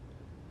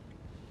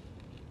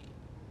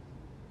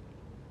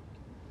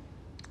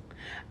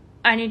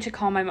 I need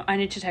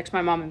to text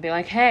my mom and be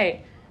like,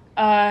 hey,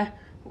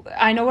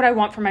 I know what I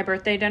want for my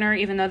birthday dinner,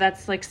 even though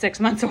that's like 6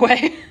 months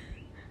away.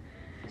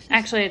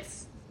 Actually,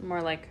 it's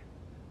more like,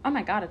 oh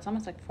my God, it's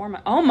almost like 4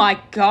 months. Oh my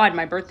God,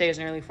 my birthday is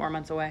nearly 4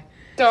 months away.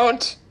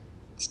 Don't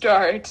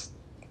start.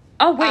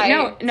 Oh, wait,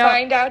 no.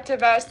 Find out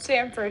about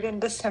Stanford in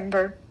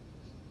December.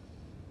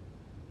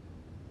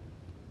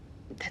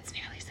 That's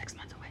nearly 6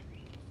 months away.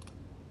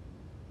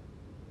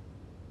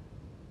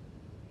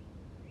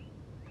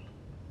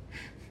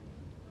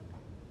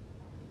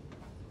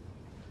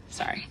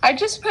 Sorry. I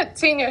just put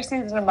senior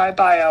season in my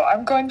bio.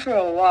 I'm going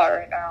through a lot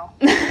right now.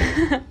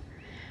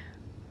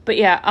 But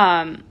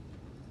yeah,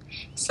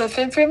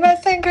 Slipping through my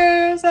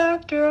fingers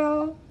after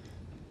all.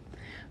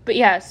 But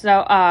yeah,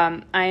 so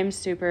I am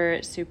super,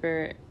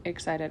 super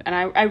excited. And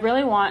I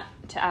really want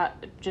to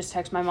just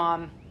text my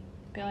mom,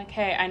 be like,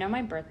 hey, I know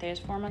my birthday is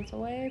 4 months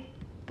away,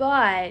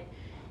 but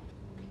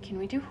can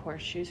we do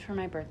horseshoes for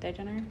my birthday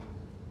dinner?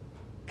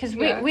 Because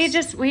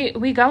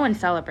we go and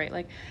celebrate.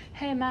 Like,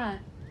 hey, Ma,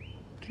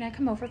 can I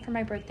come over for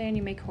my birthday and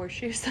you make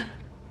horseshoes?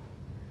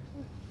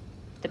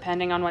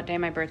 Depending on what day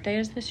my birthday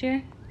is this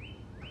year.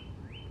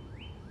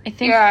 I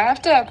think. Yeah, I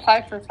have to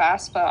apply for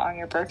FAFSA on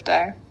your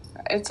birthday.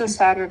 It's a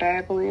Saturday,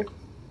 I believe.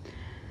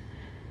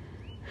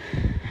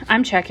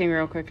 I'm checking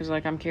real quick because,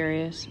 like, I'm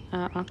curious.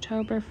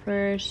 October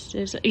 1st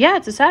is... Yeah,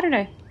 it's a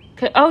Saturday.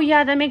 Oh,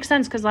 yeah, that makes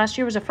sense because last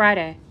year was a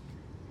Friday.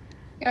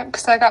 Yeah,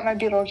 because I got my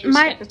Beetlejuice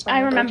tickets on I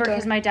my remember birthday.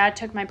 because my dad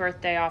took my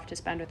birthday off to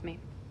spend with me.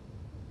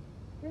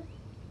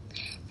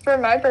 For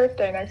my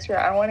birthday next year,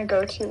 I want to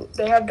go to...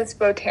 They have this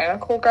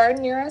botanical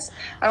garden near us.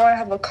 I want to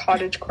have a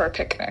cottagecore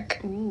picnic.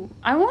 Ooh.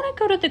 I want to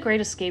go to the Great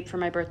Escape for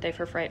my birthday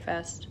for Fright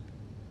Fest.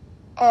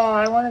 Oh,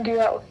 I want to do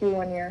that with you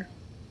one year.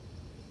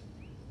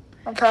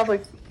 I'll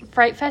probably...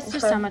 Fright Fest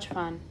is so much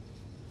fun.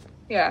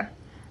 Yeah.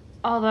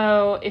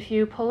 Although, if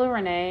you pull a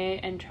Renee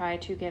and try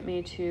to get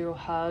me to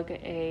hug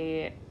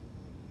a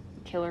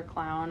killer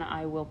clown,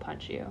 I will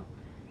punch you.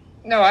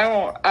 No, I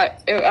won't.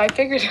 I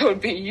figured it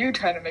would be you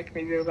trying to make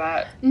me do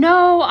that.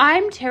 No,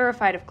 I'm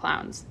terrified of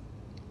clowns.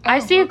 I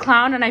see a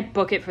clown and I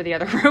book it for the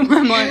other room.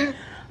 I'm like,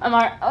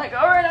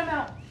 all right, I'm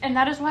out. And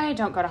that is why I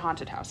don't go to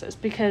haunted houses,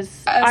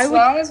 because as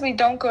long as we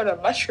don't go to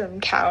Mushroom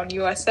Town,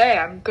 USA,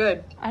 I'm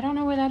good. I don't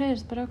know where that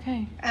is, but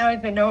okay. I don't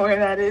even know where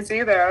that is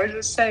either. I was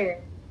just saying.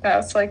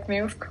 That's like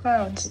me with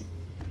clowns.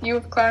 You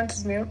with clowns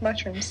is me with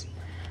mushrooms.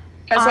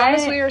 As long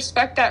as we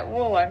respect that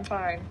rule, I'm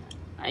fine.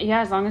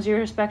 Yeah, as long as you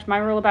respect my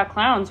rule about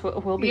clowns,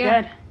 we'll be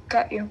good.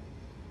 Got you.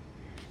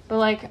 But,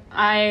 like,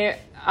 I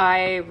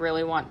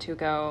really want to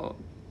go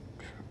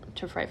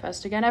to Fright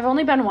Fest again. I've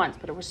only been once,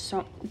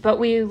 but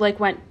we, like,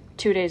 went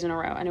 2 days in a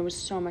row, and it was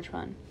so much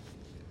fun.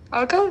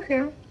 I'll go with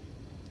you.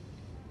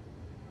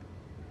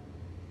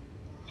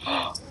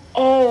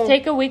 Oh.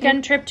 Take a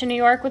weekend trip to New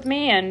York with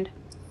me, and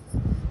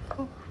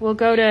we'll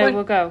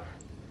go.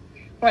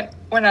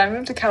 When I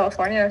move to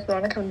California, if you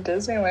want to come to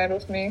Disneyland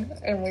with me,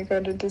 and we go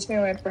to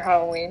Disneyland for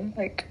Halloween,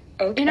 like,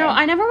 okay. You know,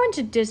 I never went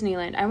to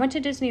Disneyland. I went to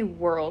Disney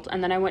World,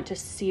 and then I went to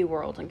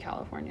SeaWorld in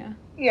California.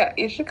 Yeah,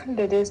 you should come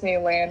to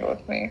Disneyland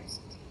with me.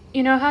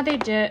 You know how they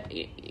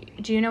did...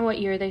 Do you know what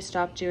year they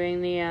stopped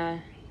doing the...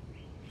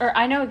 Or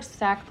I know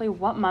exactly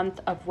what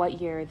month of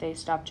what year they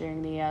stopped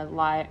doing the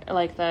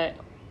the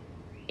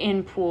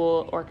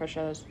in-pool orca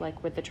shows,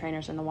 like, with the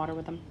trainers in the water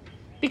with them.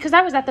 Because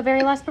I was at the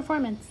very last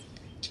performance.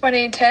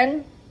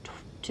 2010?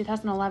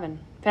 2011.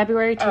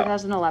 February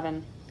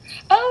 2011.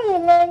 Oh, the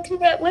mom to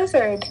that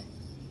lizard.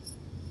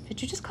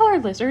 Did you just call her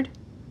Lizard?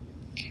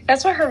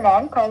 That's what her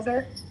mom calls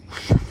her.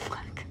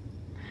 Fuck.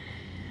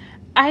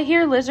 I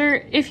hear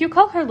Lizard. If you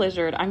call her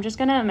Lizard, I'm just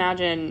gonna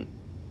imagine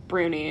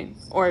Bruni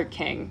or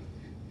King.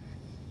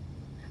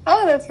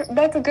 Oh,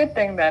 that's a good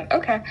thing then.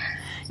 Okay.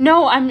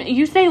 No,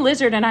 you say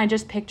Lizard and I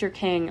just picture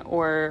King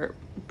or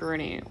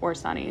Bruni or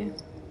Sunny.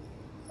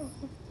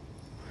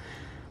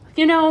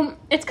 You know,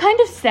 it's kind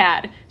of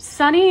sad.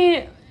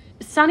 Sunny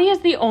is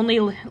the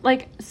only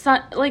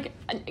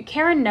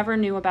Karen never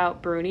knew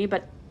about Bruni,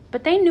 but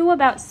they knew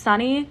about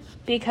Sunny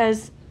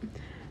because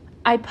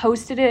I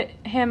posted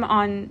him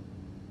on.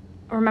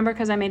 Remember,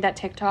 because I made that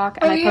TikTok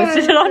and I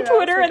posted it on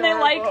Twitter and they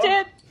liked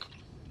it.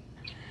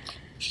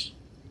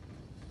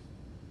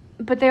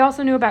 But they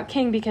also knew about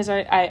King because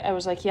I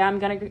was like, yeah,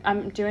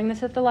 I'm doing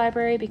this at the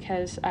library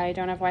because I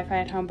don't have Wi-Fi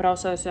at home, but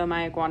also so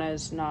my iguana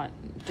is not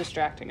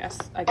distracting us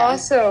again.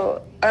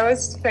 Also, I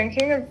was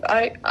thinking of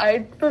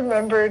I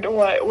remembered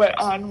what went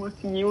on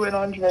with you and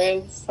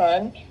Andrea's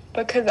son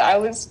because I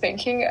was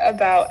thinking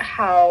about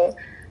how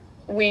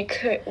we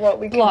can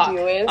block,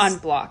 do is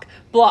unblock,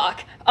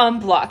 block,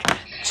 unblock,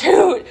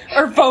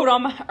 or vote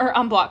on or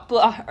unblock,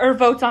 block, or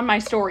votes on my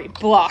story,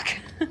 block.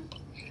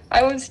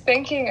 I was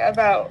thinking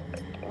about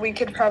we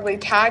could probably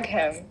tag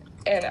him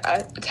and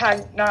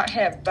tag not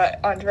him but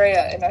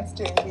Andrea and us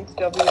doing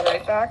BTW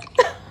right back.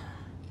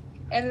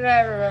 And then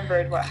I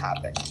remembered what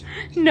happened.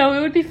 No,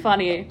 it would be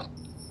funny.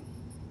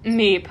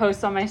 Me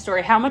post on my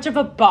story. How much of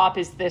a bop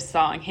is this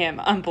song? Him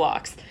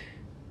unblocks.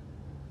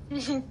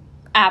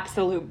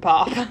 Absolute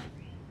bop.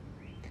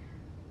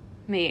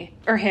 Me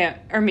or him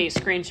or me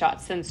screenshot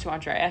sends to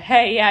Andrea.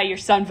 Hey, yeah, your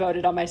son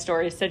voted on my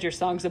story. Said your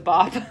song's a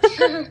bop.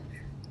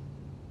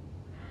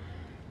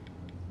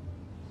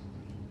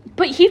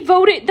 But he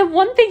voted. The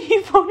one thing he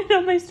voted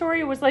on my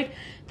story was like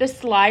the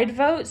slide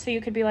vote, so you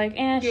could be like,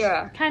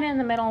 yeah, kind of in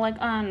the middle, like,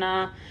 oh,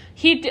 nah.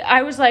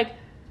 I was like,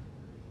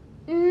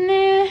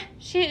 nah,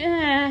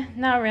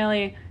 not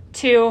really.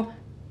 Too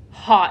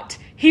hot.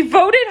 He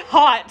voted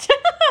hot. His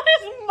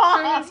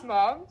mom. His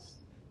mom?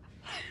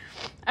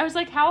 I was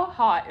like, how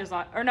hot is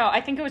on? Or no,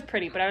 I think it was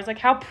pretty, but I was like,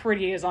 how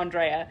pretty is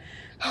Andrea?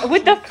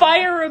 With the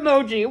fire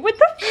emoji. With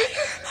the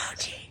fire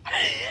emoji.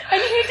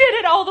 And he did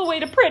it all the way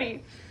to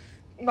pretty.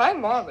 My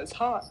mom is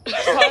hot.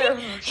 Fire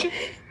emoji.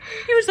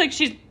 He was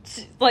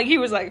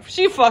like,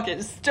 she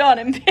fucking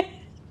stunning.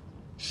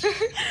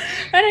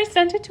 And I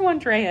sent it to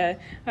Andrea.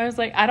 I was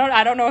like, I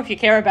don't know if you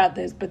care about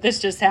this, but this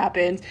just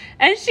happened.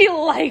 And she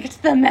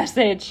liked the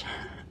message.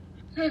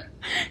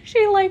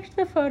 She liked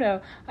the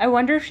photo. I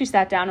wonder if she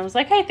sat down and was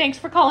like, hey, thanks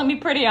for calling me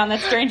pretty on that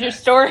stranger's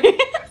story.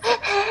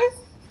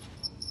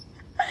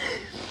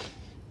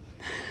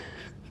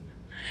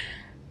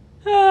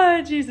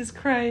 Oh, Jesus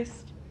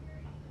Christ.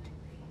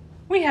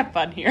 We have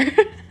fun here.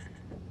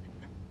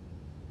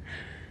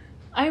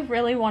 I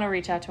really want to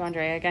reach out to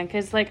Andrea again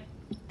because, like,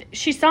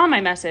 she saw my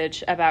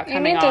message about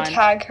coming on. You need to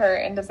tag her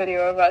in the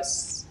video of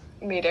us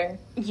meeting.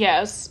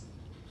 Yes.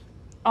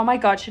 Oh my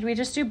God, should we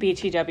just do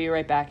BTW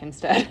right back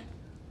instead?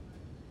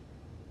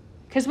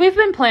 Because we've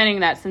been planning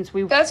that since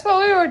we... That's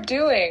what we were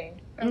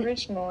doing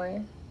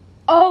originally.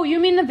 Oh, you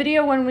mean the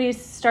video when we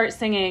start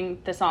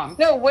singing the song?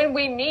 No, when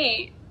we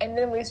meet and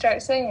then we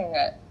start singing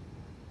it.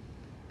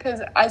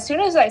 Because as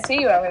soon as I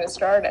see you, I'm going to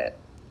start it.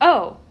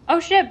 Oh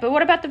shit, but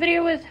what about the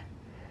video with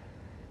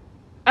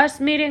us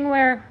meeting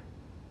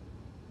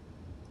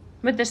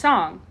with the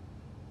song?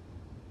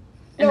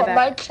 No,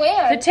 my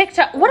plan... The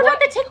TikTok. What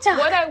about the TikTok?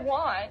 What I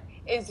want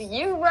is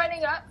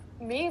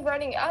me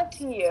running up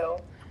to you.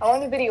 I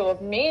want a video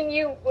of me and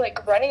you,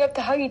 like, running up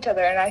to hug each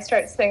other, and I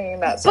start singing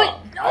that song.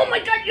 But, oh my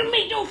God, you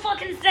make no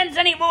fucking sense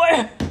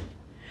anymore.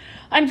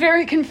 I'm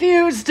very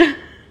confused.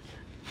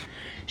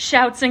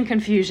 Shouts and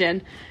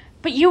confusion.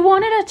 But you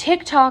wanted a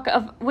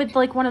TikTok with,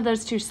 like, one of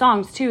those two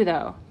songs, too,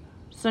 though.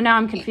 So now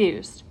I'm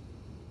confused.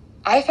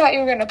 I thought you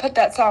were going to put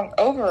that song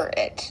over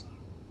it.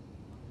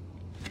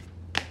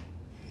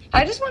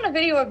 I just want a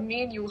video of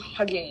me and you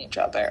hugging each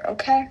other,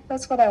 okay?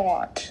 That's what I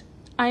want.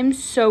 I'm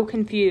so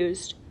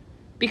confused.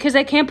 Because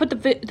I can't put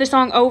the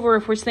song over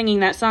if we're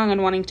singing that song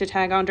and wanting to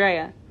tag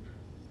Andrea.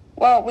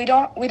 Well, we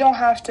don't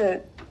have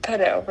to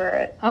put it over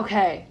it.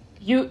 Okay.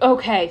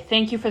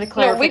 Thank you for the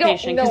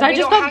clarification. Because I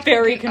just got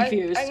very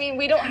confused. I mean,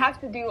 we don't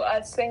have to do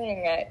us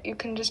singing it. You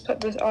can just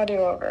put this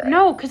audio over it.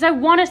 No, because I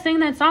want to sing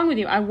that song with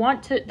you. I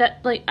want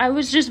to, I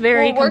was just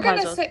very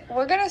confused.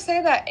 We're going to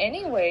say that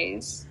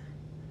anyways.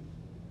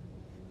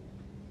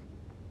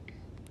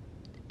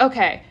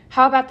 Okay,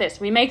 how about this?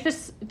 We make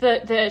this,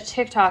 the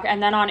TikTok,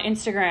 and then on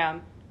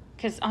Instagram,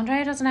 because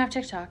Andrea doesn't have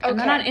TikTok, and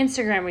then on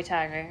Instagram we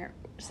tag her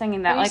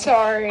singing that. I'm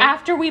sorry.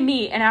 After we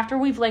meet, and after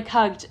we've, like,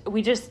 hugged,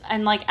 we just,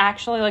 and, like,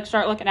 actually, like,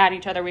 start looking at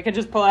each other, we could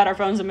just pull out our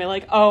phones and be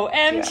like,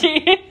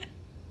 OMG. Yeah.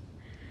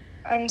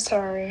 I'm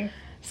sorry.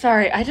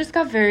 Sorry, I just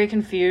got very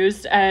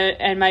confused,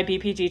 and my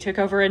BPD took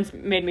over and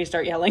made me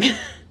start yelling.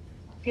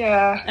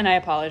 Yeah. And I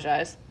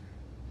apologize.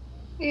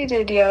 You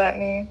did yell at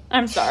me.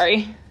 I'm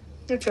sorry.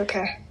 It's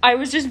okay. I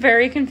was just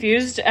very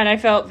confused, and I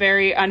felt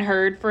very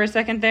unheard for a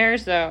second there,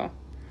 so...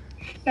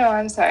 No,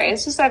 I'm sorry.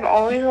 It's just I've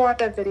always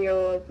wanted a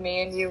video of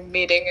me and you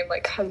meeting and,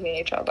 like, hugging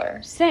each other.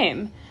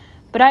 Same.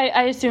 But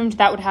I assumed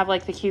that would have,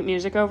 like, the cute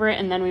music over it,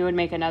 and then we would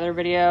make another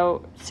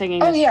video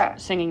singing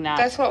singing that.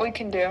 That's what we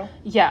can do.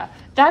 Yeah.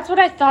 That's what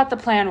I thought the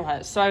plan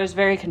was, so I was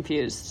very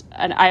confused.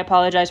 And I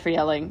apologize for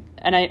yelling.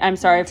 And I'm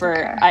sorry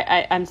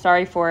I'm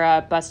sorry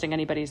for busting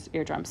anybody's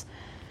eardrums.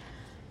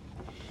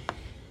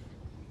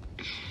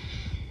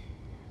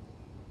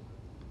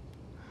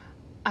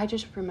 I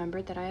just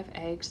remembered that I have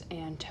eggs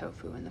and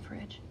tofu in the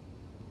fridge.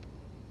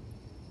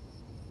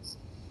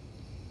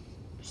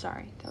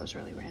 Sorry, that was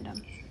really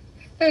random.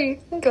 Hey, you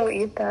can go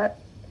eat that.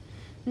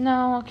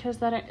 No, because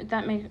that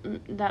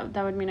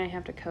would mean I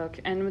have to cook.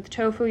 And with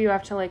tofu, you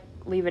have to, like,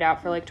 leave it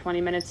out for, like,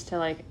 20 minutes to,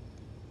 like,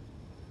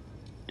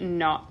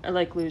 not,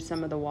 like, lose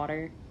some of the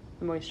water,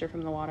 the moisture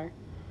from the water.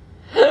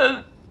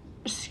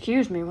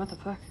 Excuse me, what the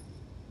fuck?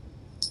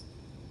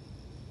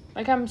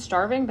 Like, I'm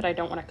starving, but I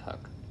don't want to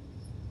cook.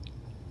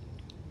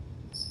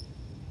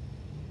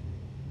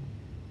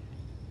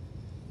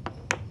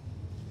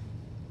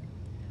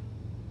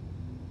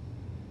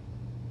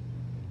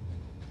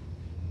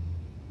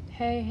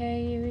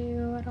 Hey,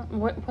 you, I don't...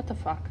 What the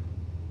fuck?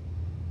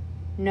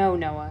 No,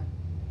 Noah.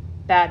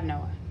 Bad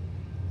Noah.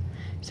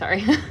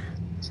 Sorry.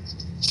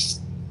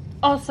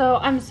 Also,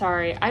 I'm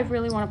sorry. I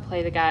really want to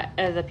play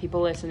the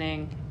people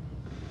listening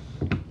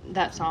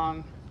that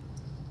song.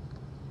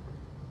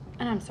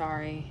 And I'm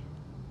sorry.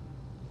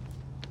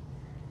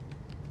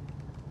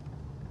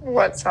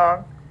 What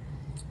song?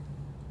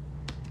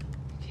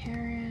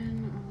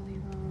 Karen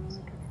Olivo.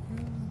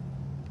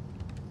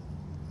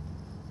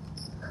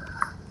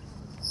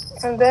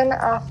 And then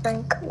I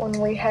think when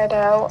we head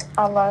out,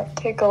 I'm going to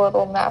take a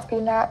little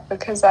nappy nap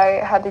because I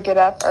had to get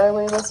up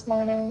early this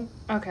morning.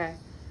 Okay.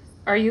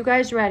 Are you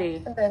guys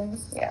ready? And then,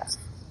 yeah.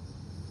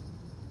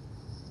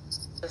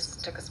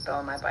 Just took a spill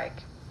on my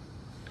bike.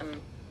 I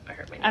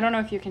hurt my knee. I don't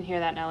know if you can hear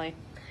that, Nelly.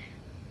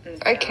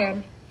 I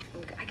can.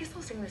 I guess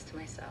I'll sing this to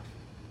myself.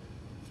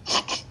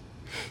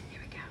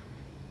 Here we go.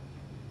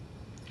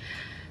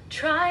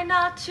 Try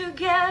not to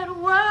get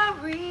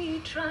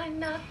worried. Try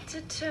not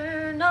to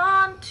turn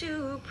on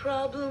to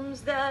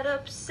problems that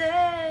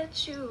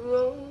upset you.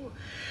 Oh,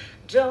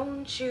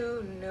 don't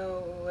you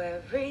know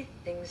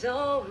everything's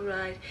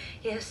alright?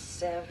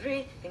 Yes,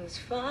 everything's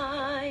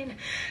fine.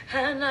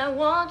 And I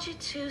want you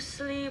to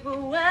sleep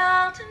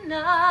well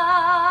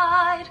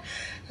tonight.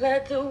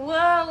 Let the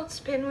world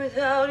spin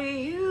without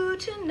you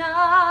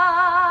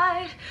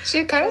tonight.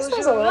 She kind of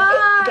sounds a little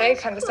bit, they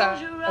kind of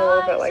sound a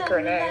little bit like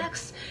Renee.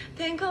 Relax.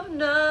 Think of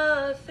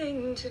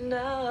nothing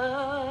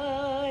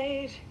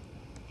tonight.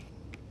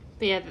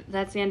 But yeah,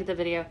 that's the end of the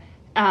video.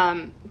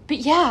 But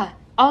yeah,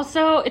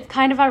 also, it's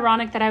kind of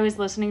ironic that I was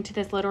listening to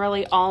this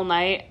literally all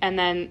night, and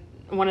then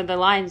one of the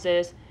lines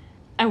is,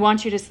 I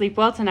want you to sleep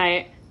well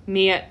tonight,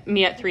 me at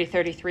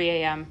 3:33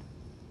 a.m.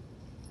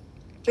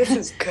 This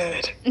is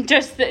good.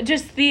 Just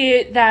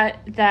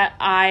that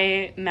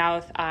I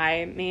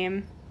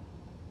meme.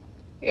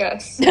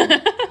 Yes.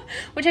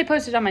 Which I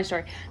posted on my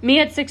story. Me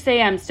at 6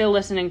 a.m. still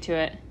listening to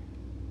it.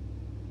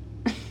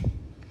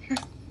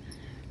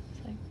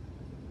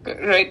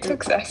 Great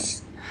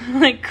success.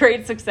 Like,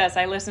 great success.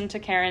 I listened to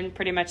Karen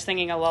pretty much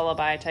singing a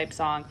lullaby type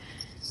song,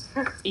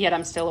 yet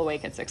I'm still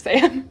awake at 6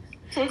 a.m.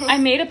 I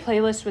made a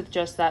playlist with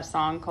just that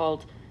song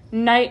called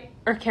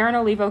Karen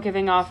Olivo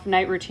giving off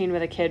night routine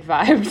with a kid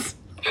vibes.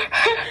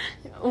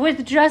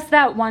 With just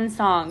that one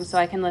song, so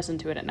I can listen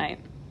to it at night.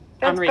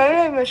 That's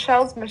better than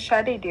Michelle's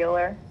machete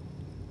dealer.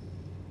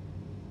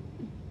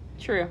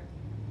 True.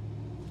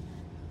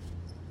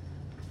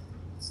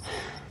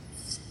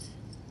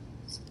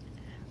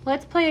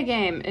 Let's play a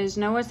game. Is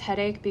Noah's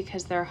headache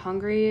because they're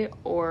hungry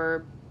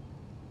or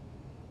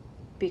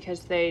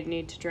because they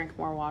need to drink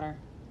more water?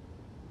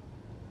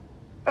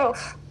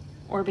 Both.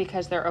 Or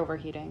because they're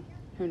overheating?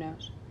 Who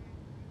knows?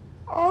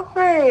 Oh,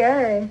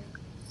 hey.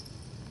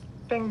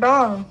 Bing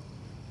bong.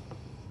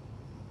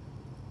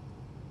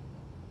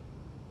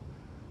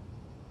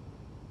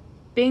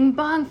 Bing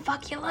bong,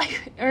 fuck your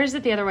life. Or is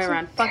it the other way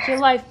around? Fuck your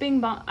life,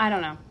 bing bong. I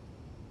don't know.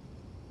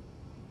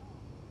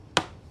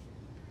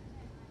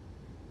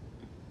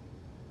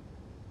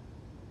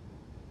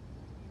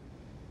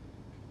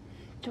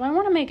 Do I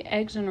want to make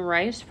eggs and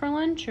rice for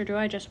lunch, or do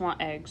I just want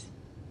eggs?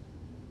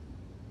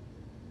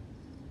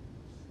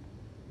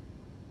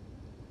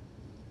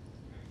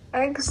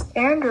 Eggs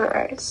and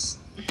rice.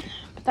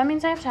 But that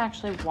means I have to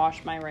actually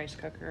wash my rice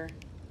cooker.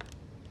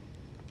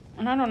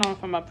 And I don't know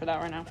if I'm up for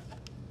that right now.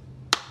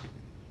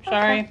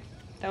 Sorry, Okay.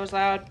 That was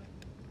loud.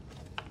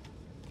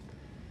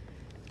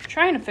 I'm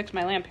trying to fix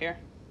my lamp here.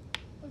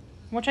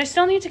 Which I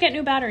still need to get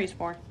new batteries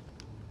for.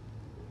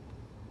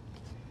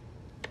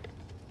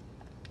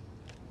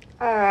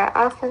 Alright,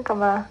 I think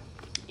I'm a...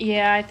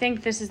 Yeah, I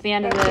think this is the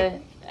end of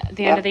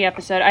the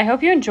episode. I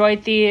hope you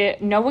enjoyed the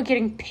Noah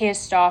getting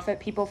pissed off at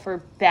people for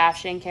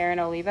bashing Karen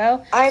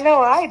Olivo. I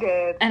know I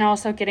did. And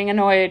also getting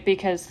annoyed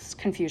because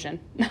confusion.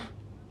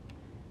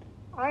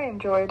 I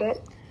enjoyed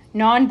it.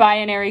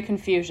 Non-binary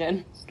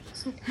confusion.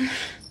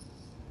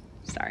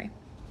 Sorry.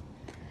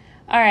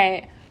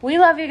 Alright. We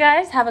love you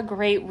guys. Have a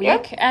great week.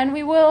 Yep. And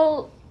we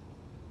will...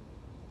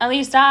 At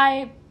least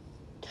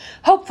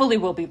hopefully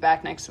we'll be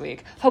back next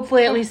week.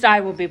 Hopefully at least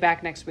I will be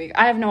back next week.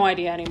 I have no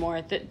idea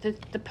anymore.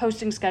 The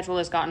posting schedule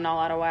has gotten all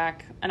out of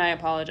whack, and I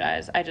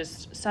apologize.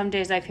 Some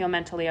days I feel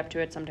mentally up to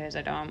it, some days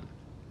I don't.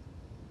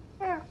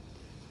 Yeah.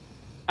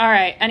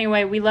 Alright,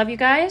 anyway, we love you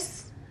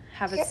guys.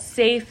 Have a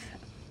safe,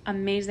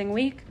 amazing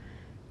week.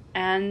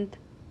 And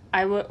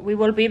we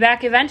will be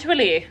back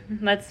eventually.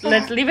 Let's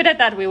leave it at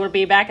that. We will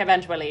be back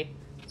eventually.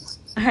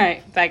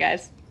 Alright, bye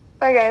guys.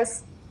 Bye,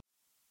 guys.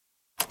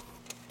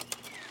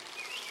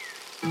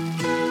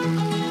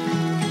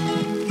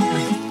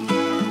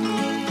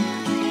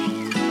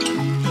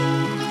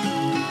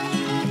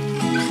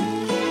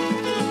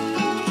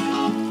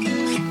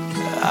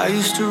 I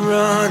used to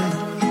run,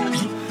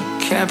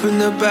 camp in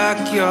the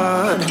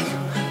backyard,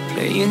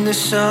 play in the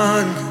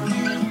sun.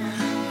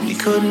 We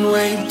couldn't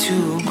wait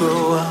to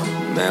grow up,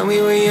 man,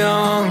 we were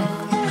young.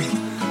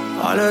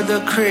 All of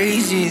the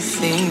crazy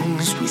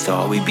things we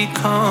thought we'd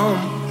become.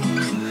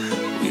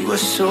 We were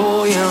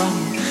so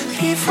young,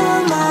 Before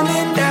mom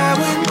and dad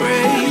went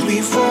gray,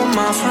 before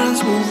my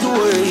friends moved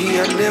away,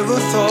 I never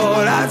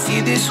thought I'd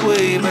feel this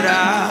way, but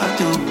I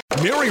do.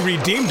 Mary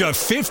redeemed a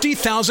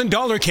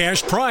 $50,000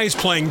 cash prize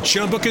playing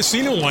Chumba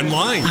Casino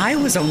online. I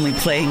was only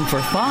playing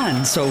for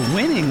fun, so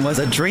winning was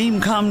a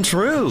dream come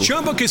true.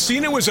 Chumba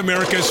Casino is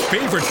America's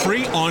favorite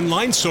free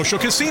online social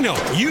casino.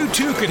 You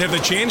too could have the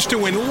chance to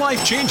win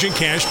life-changing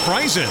cash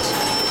prizes.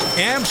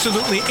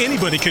 Absolutely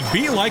anybody could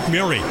be like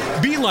Mary.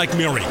 Be like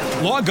Mary.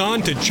 Log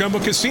on to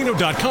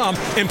ChumbaCasino.com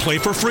and play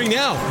for free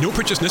now. No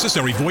purchase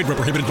necessary. Void where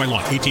prohibited by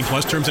law. 18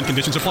 plus terms and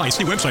conditions apply.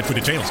 See website for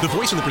details. The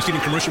voice in the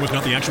preceding commercial was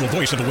not the actual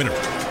voice of the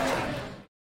winner.